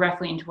ties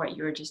directly into what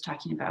you were just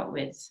talking about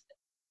with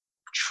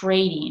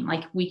trading.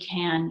 Like, we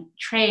can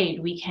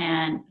trade, we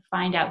can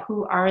find out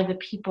who are the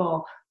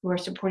people who are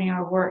supporting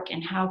our work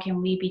and how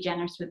can we be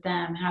generous with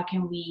them? How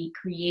can we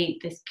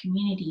create this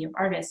community of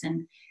artists?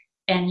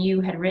 And you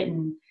had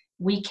written,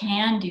 we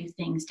can do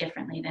things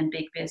differently than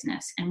big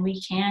business, and we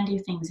can do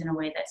things in a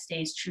way that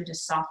stays true to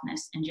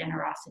softness and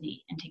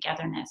generosity and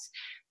togetherness.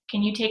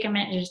 Can you take a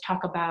minute and just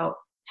talk about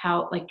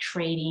how like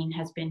trading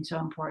has been so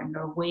important,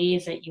 or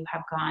ways that you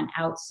have gone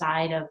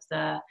outside of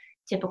the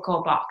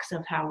typical box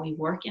of how we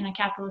work in a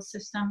capitalist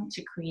system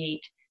to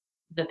create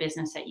the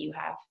business that you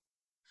have?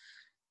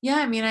 Yeah,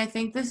 I mean, I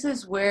think this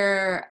is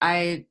where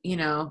I,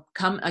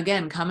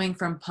 coming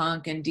from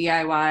punk and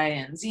DIY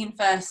and zine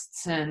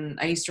fests, and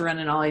I used to run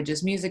an all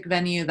ages music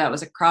venue that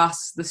was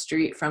across the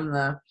street from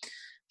the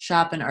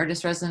shop and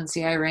artist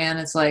residency I ran,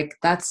 it's like,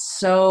 that's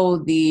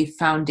so the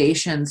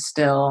foundation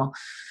still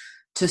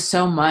to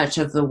so much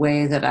of the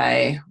way that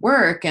I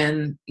work.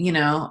 And,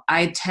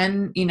 I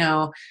tend,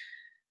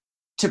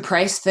 to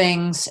price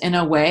things in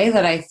a way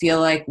that I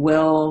feel like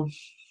will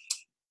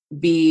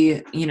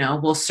be,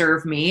 will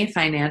serve me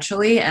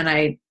financially. And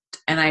I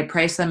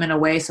price them in a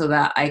way so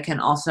that I can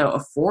also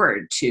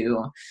afford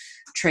to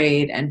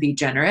trade and be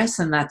generous.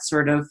 And that's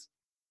sort of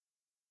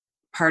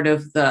part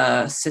of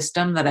the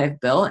system that I've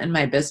built in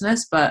my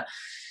business. But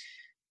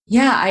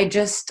yeah, I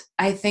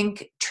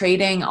think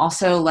trading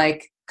also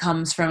like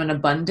comes from an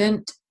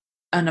abundant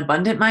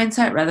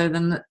mindset rather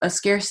than a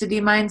scarcity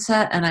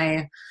mindset.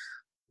 And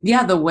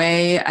the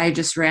way I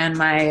just ran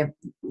my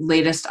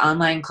latest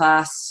online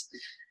class,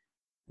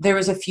 there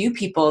was a few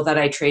people that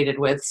I traded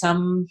with,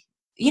 some,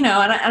 and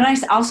I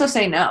also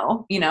say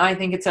no, I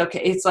think it's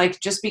okay. It's like,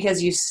 just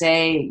because you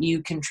say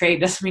you can trade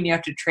doesn't mean you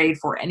have to trade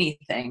for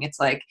anything. It's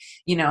like,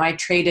 I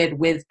traded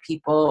with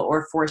people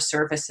or for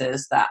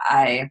services that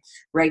I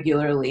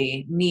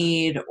regularly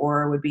need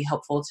or would be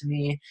helpful to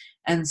me.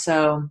 And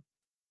so,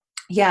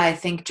 yeah, I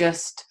think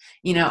just,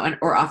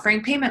 or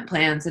offering payment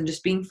plans and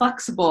just being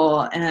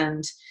flexible.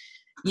 And,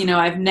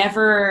 I've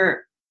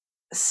never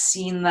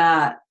seen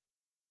that.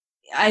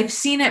 I've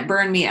seen it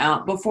burn me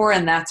out before.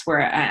 And that's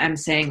where I'm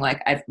saying, like,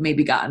 I've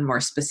maybe gotten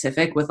more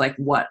specific with like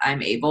what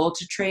I'm able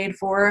to trade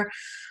for.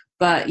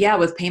 But yeah,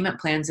 with payment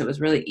plans, it was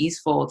really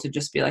easeful to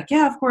just be like,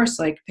 yeah, of course,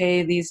 like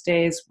pay these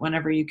days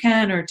whenever you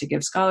can, or to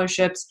give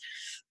scholarships.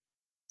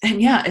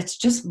 And yeah, it's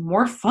just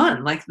more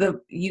fun. Like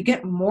you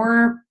get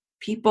more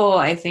people,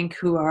 I think,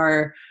 who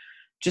are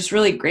just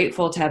really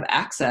grateful to have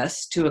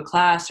access to a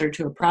class or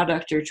to a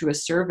product or to a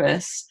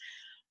service.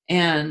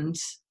 And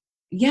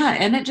yeah,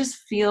 and it just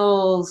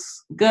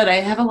feels good. I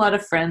have a lot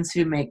of friends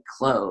who make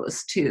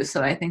clothes too.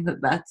 So I think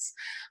that that's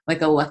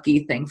like a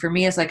lucky thing for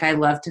me, is like, I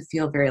love to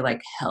feel very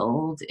like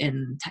held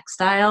in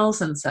textiles.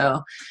 And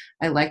so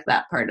I like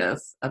that part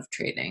of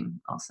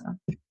trading also.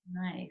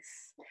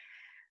 Nice.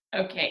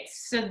 Okay.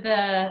 So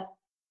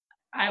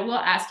I will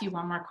ask you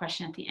one more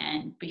question at the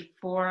end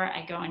before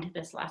I go into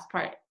this last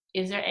part.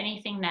 Is there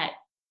anything that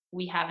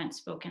we haven't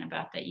spoken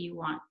about that you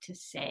want to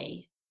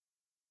say?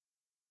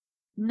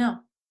 No.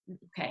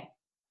 Okay.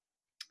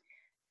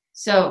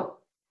 So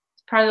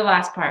part of the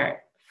last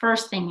part,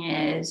 first thing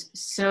is,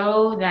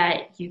 so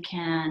that you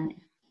can,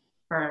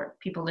 for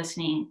people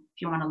listening,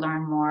 if you want to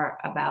learn more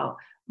about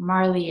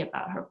Marlee,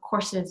 about her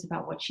courses,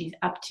 about what she's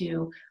up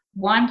to,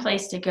 one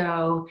place to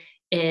go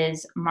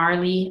is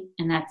Marlee,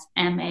 and that's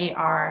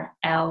MARLEE,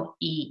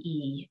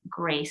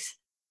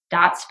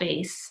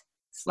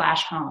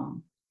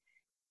 Grace.space/home.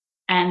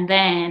 And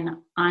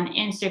then on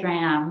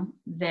Instagram,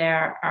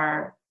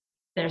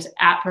 there's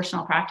at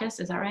Personal Practice,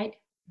 is that right?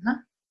 Uh-huh.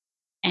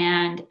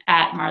 And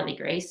at Marlee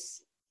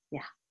Grace.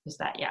 Yeah. Is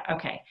that, yeah,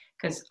 okay.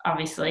 Because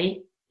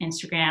obviously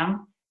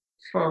Instagram,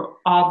 for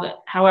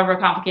however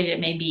complicated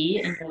it may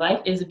be in your life,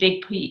 is a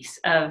big piece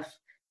of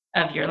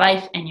your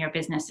life and your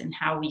business, and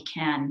how we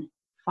can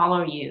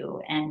follow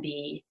you and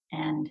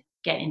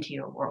get into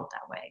your world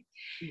that way.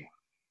 Yeah.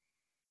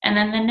 And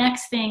then the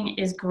next thing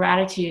is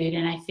gratitude.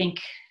 And I think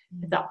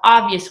the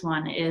obvious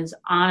one is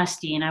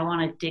honesty. And I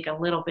want to dig a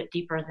little bit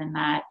deeper than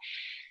that,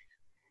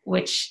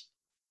 which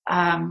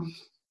I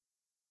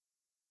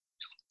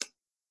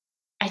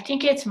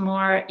think it's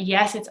more,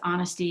 yes, it's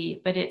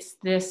honesty, but it's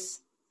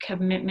this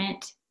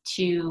commitment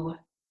to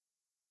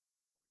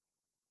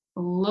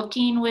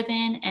looking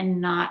within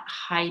and not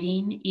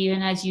hiding,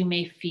 even as you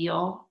may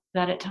feel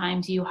that at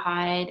times you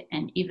hide,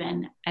 and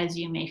even as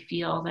you may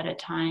feel that at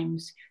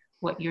times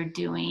what you're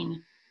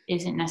doing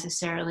isn't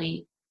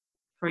necessarily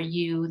for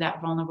you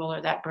that vulnerable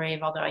or that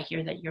brave, although I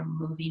hear that you're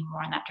moving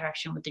more in that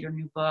direction with your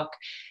new book.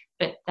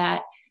 But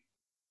that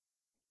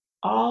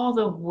all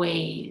the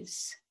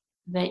ways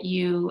that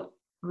you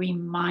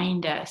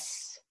remind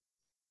us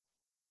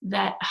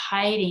that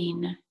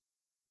hiding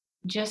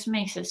just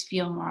makes us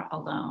feel more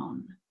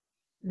alone,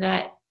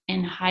 that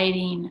in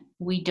hiding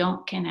we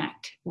don't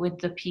connect with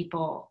the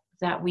people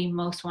that we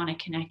most want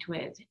to connect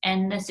with.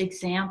 And this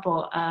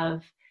example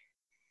of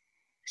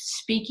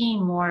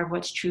speaking more of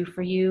what's true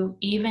for you,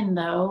 even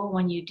though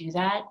when you do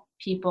that,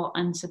 people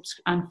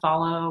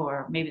unfollow,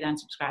 or maybe they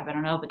unsubscribe, I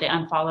don't know, but they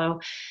unfollow.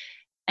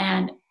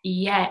 And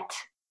yet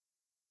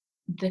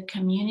the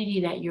community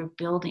that you're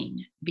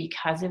building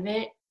because of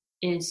it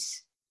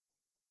is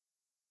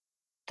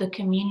the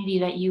community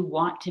that you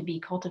want to be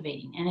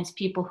cultivating. And it's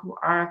people who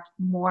are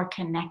more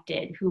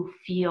connected, who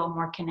feel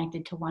more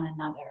connected to one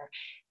another.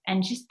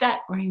 And just that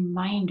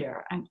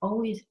reminder, I'm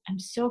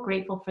so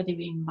grateful for the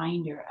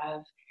reminder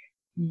of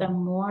the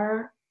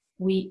more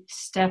we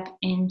step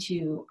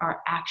into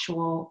our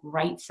actual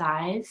right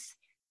size,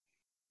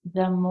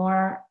 the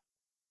more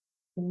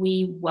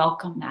we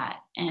welcome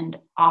that and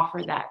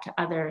offer that to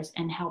others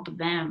and help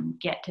them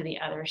get to the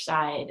other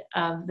side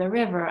of the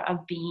river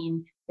of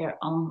being their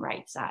own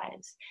right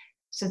size.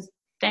 So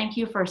thank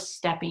you for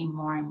stepping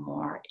more and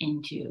more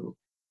into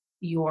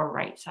your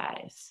right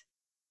size.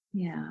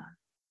 Yeah.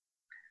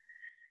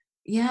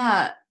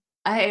 Yeah.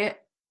 I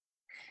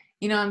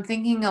I'm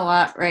thinking a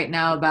lot right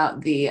now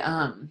about the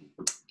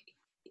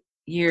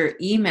your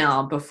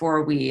email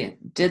before we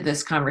did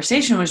this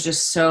conversation was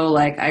just so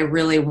like, I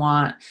really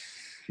want,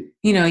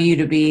 you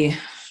to be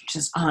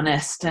just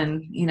honest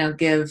and,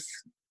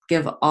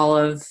 give all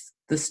of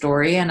the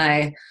story. And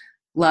I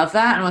love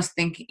that. And was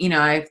thinking,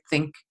 I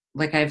think,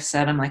 like I've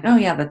said, I'm like, oh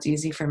yeah, that's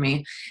easy for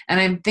me. And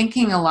I'm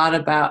thinking a lot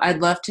about,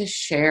 I'd love to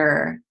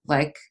share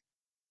like,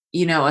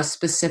 a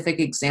specific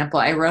example.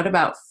 I wrote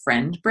about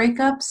friend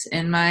breakups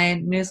in my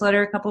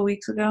newsletter a couple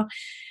weeks ago.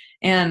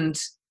 And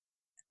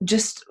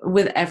just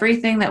with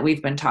everything that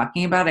we've been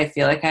talking about, I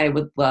feel like I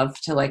would love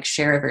to like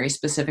share a very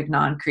specific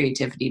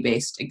non-creativity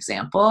based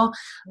example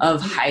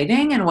of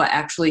hiding and what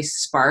actually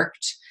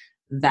sparked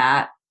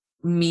that,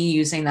 me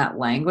using that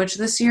language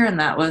this year. And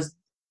that was,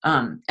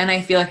 and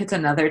I feel like it's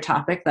another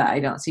topic that I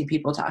don't see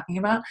people talking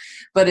about,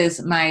 but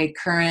is my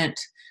current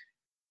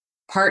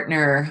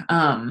partner,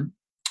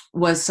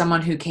 was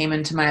someone who came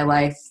into my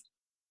life,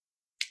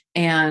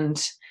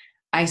 and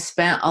I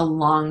spent a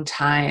long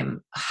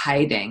time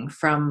hiding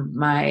from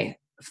my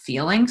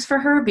feelings for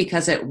her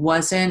because it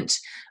wasn't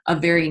a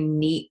very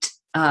neat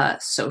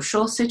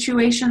social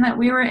situation that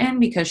we were in,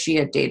 because she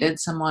had dated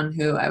someone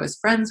who I was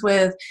friends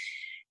with.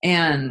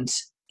 And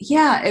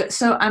yeah,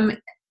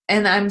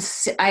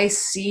 I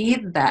see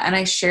that, and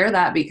I share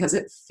that because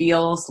it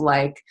feels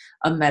like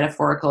a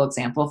metaphorical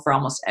example for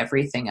almost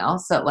everything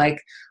else, that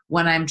like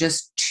when I'm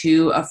just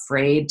too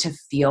afraid to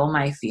feel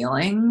my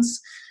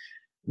feelings,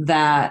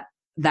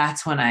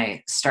 that's when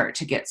I start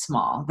to get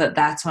small,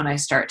 that's when I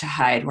start to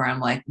hide, where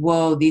I'm like,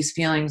 whoa, these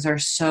feelings are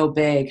so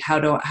big.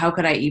 How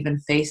could I even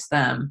face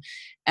them?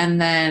 And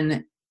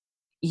then,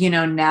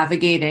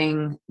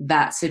 navigating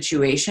that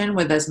situation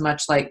with as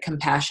much like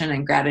compassion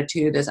and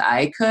gratitude as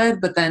I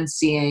could, but then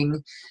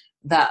seeing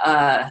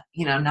that,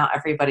 not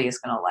everybody is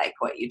going to like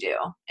what you do.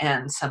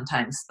 And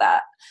sometimes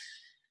that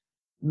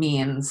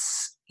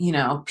means,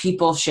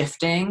 people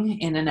shifting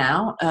in and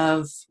out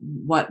of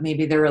what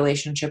maybe their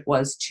relationship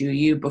was to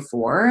you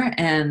before.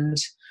 And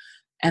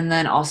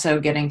then also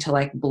getting to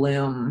like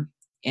bloom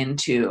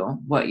into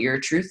what your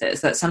truth is,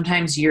 that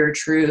sometimes your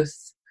truth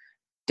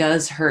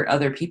does hurt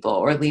other people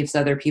or leaves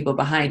other people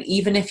behind,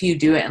 even if you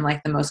do it in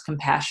like the most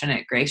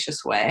compassionate,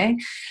 gracious way.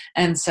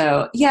 And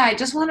so, yeah, I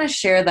just want to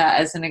share that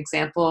as an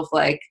example of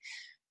like,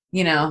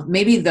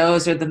 maybe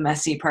those are the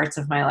messy parts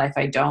of my life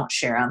I don't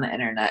share on the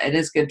internet. It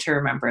is good to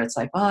remember, it's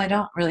like, well, I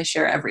don't really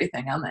share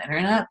everything on the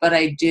internet, but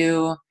I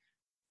do.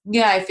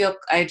 Yeah,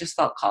 I just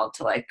felt called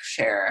to like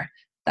share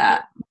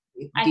that.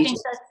 I think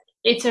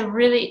it's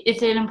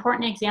an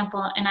important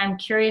example. And I'm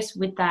curious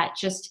with that,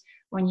 just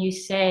when you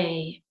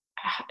say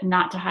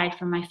not to hide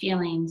from my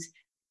feelings,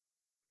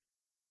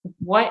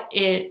 what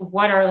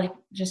are like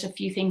just a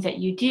few things that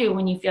you do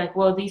when you feel like,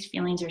 well, these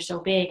feelings are so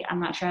big, I'm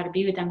not sure how to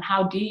be with them.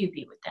 How do you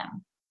be with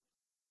them?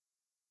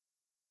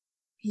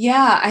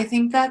 Yeah, I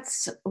think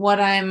that's what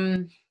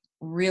I'm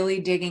really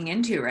digging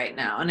into right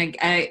now.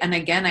 And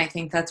again, I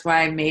think that's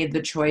why I made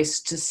the choice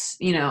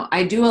to,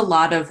 I do a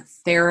lot of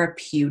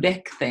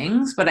therapeutic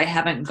things, but I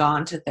haven't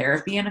gone to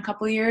therapy in a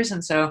couple of years.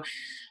 And so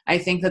I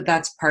think that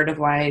that's part of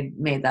why I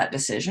made that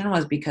decision,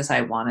 was because I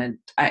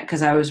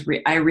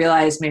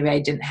realized maybe I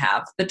didn't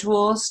have the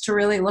tools to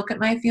really look at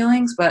my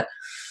feelings. But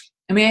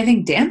I mean, I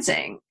think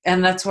dancing,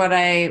 and that's what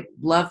I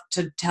love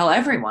to tell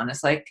everyone,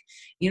 is like,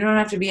 you don't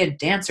have to be a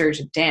dancer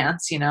to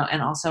dance, and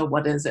also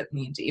what does it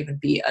mean to even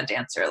be a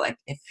dancer? Like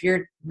if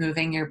you're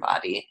moving your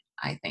body,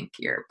 I think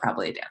you're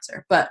probably a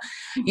dancer. But,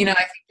 I think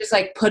just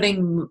like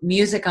putting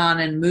music on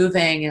and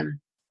moving and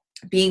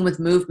being with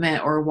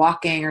movement, or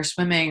walking or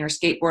swimming or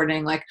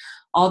skateboarding, like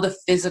all the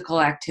physical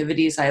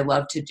activities I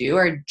love to do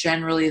are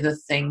generally the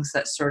things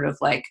that sort of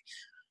like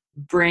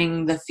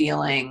bring the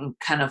feeling,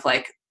 kind of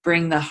like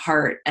bring the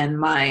heart and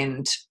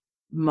mind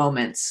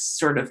moments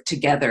sort of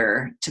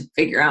together to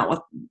figure out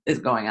what is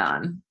going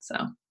on. So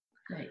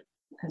great.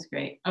 That's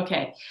great.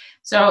 Okay.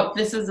 So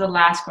this is the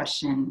last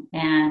question,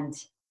 and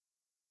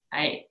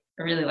I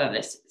really love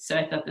this. So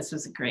I thought this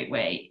was a great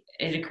way.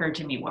 It occurred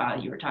to me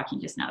while you were talking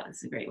just now. This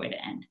is a great way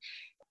to end.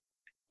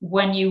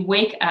 When you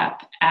wake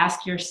up,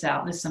 ask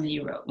yourself, this is something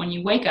you wrote. When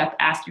you wake up,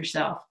 ask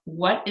yourself,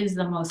 what is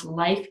the most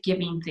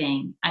life-giving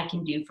thing I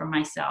can do for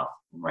myself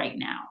right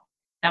now?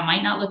 That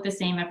might not look the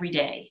same every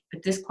day,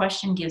 but this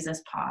question gives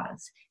us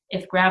pause.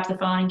 If grab the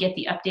phone and get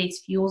the updates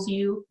fuels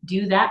you,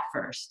 do that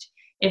first.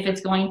 If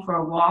it's going for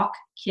a walk,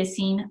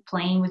 kissing,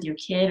 playing with your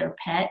kid or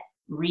pet,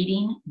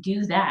 reading,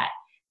 do that.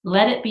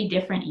 Let it be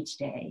different each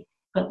day,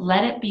 but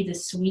let it be the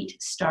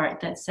sweet start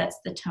that sets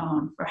the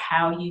tone for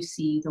how you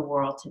see the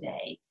world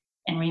today.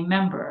 And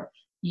remember,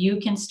 you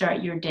can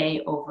start your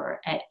day over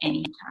at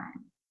any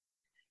time.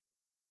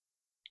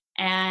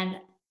 And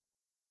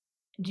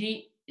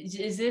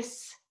is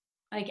this,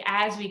 like,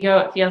 as we go,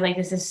 it feels like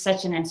this is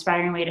such an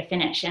inspiring way to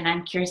finish. And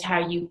I'm curious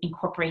how you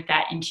incorporate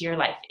that into your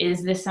life.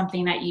 Is this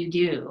something that you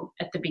do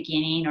at the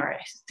beginning or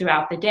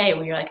throughout the day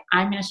where you're like,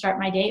 I'm going to start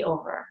my day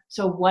over?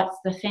 So what's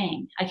the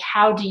thing? Like,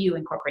 how do you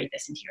incorporate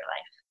this into your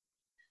life?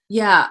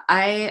 Yeah,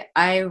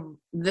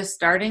 the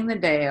starting the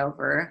day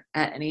over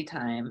at any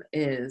time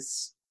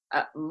is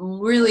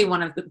really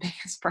one of the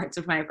biggest parts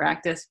of my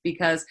practice,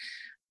 because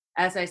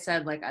as I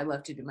said, like, I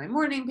love to do my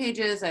morning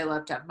pages. I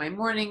love to have my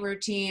morning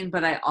routine,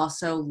 but I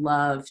also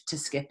love to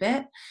skip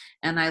it,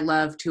 and I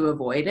love to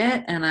avoid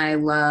it, and I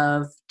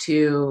love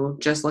to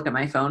just look at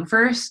my phone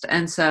first.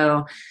 And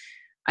so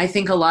I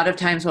think a lot of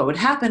times what would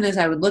happen is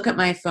I would look at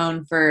my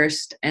phone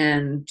first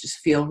and just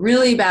feel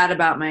really bad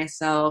about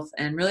myself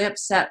and really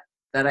upset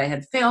that I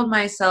had failed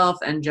myself,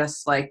 and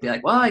just like be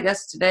like, well, I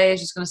guess today is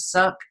just going to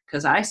suck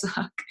because I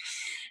suck.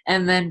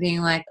 And then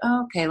being like,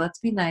 oh, okay, let's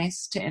be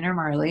nice to inner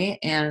Marley,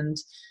 and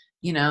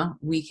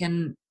we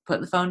can put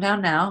the phone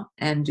down now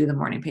and do the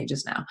morning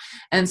pages now.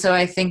 And so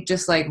I think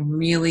just like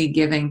really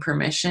giving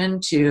permission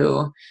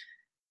to,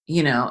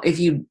 if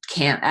you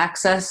can't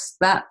access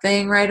that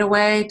thing right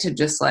away, to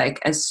just like,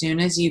 as soon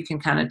as you can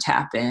kind of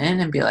tap in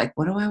and be like,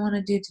 what do I want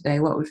to do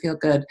today? What would feel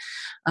good?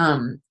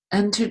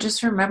 And to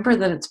just remember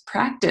that it's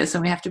practice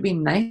and we have to be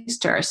nice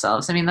to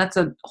ourselves. I mean, that's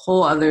a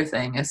whole other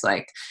thing, is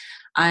like,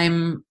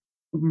 I'm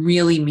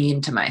really mean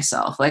to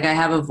myself. Like, I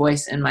have a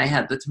voice in my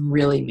head that's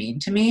really mean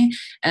to me.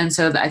 And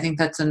so I think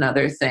that's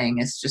another thing,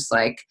 is just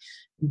like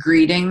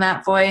greeting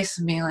that voice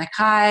and being like,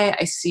 hi,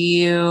 I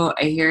see you.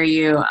 I hear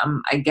you.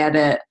 I get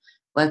it.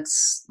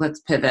 Let's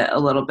pivot a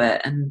little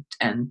bit and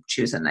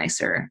choose a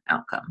nicer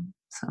outcome.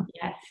 So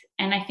yes.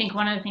 And I think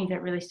one of the things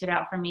that really stood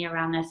out for me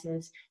around this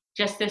is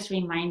just this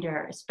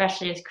reminder,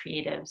 especially as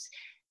creatives,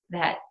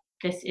 that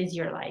this is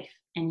your life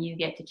and you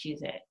get to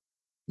choose it.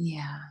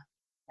 Yeah.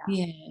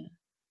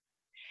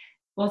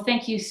 Well,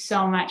 thank you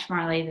so much,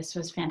 Marley. This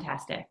was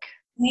fantastic.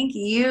 Thank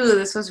you.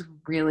 This was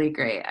really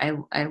great.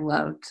 I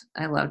loved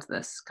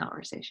this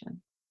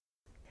conversation.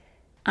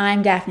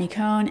 I'm Daphne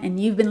Cohn, and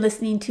you've been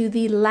listening to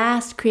the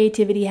last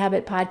Creativity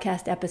Habit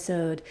podcast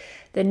episode.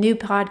 The new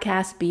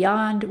podcast,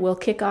 Beyond, will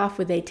kick off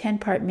with a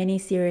 10-part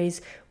mini-series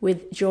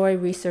with joy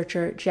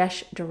researcher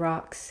Jesh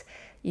DeRox.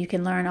 You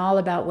can learn all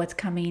about what's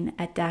coming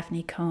at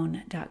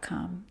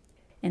daphnecohn.com.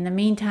 In the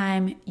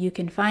meantime, you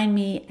can find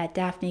me at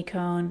Daphne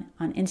Cohn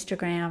on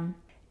Instagram,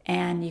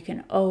 and you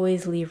can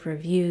always leave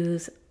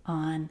reviews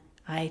on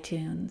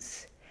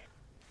iTunes.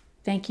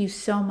 Thank you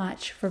so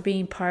much for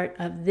being part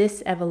of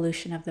this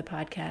evolution of the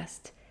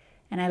podcast,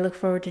 and I look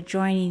forward to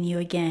joining you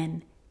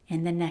again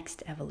in the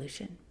next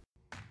evolution.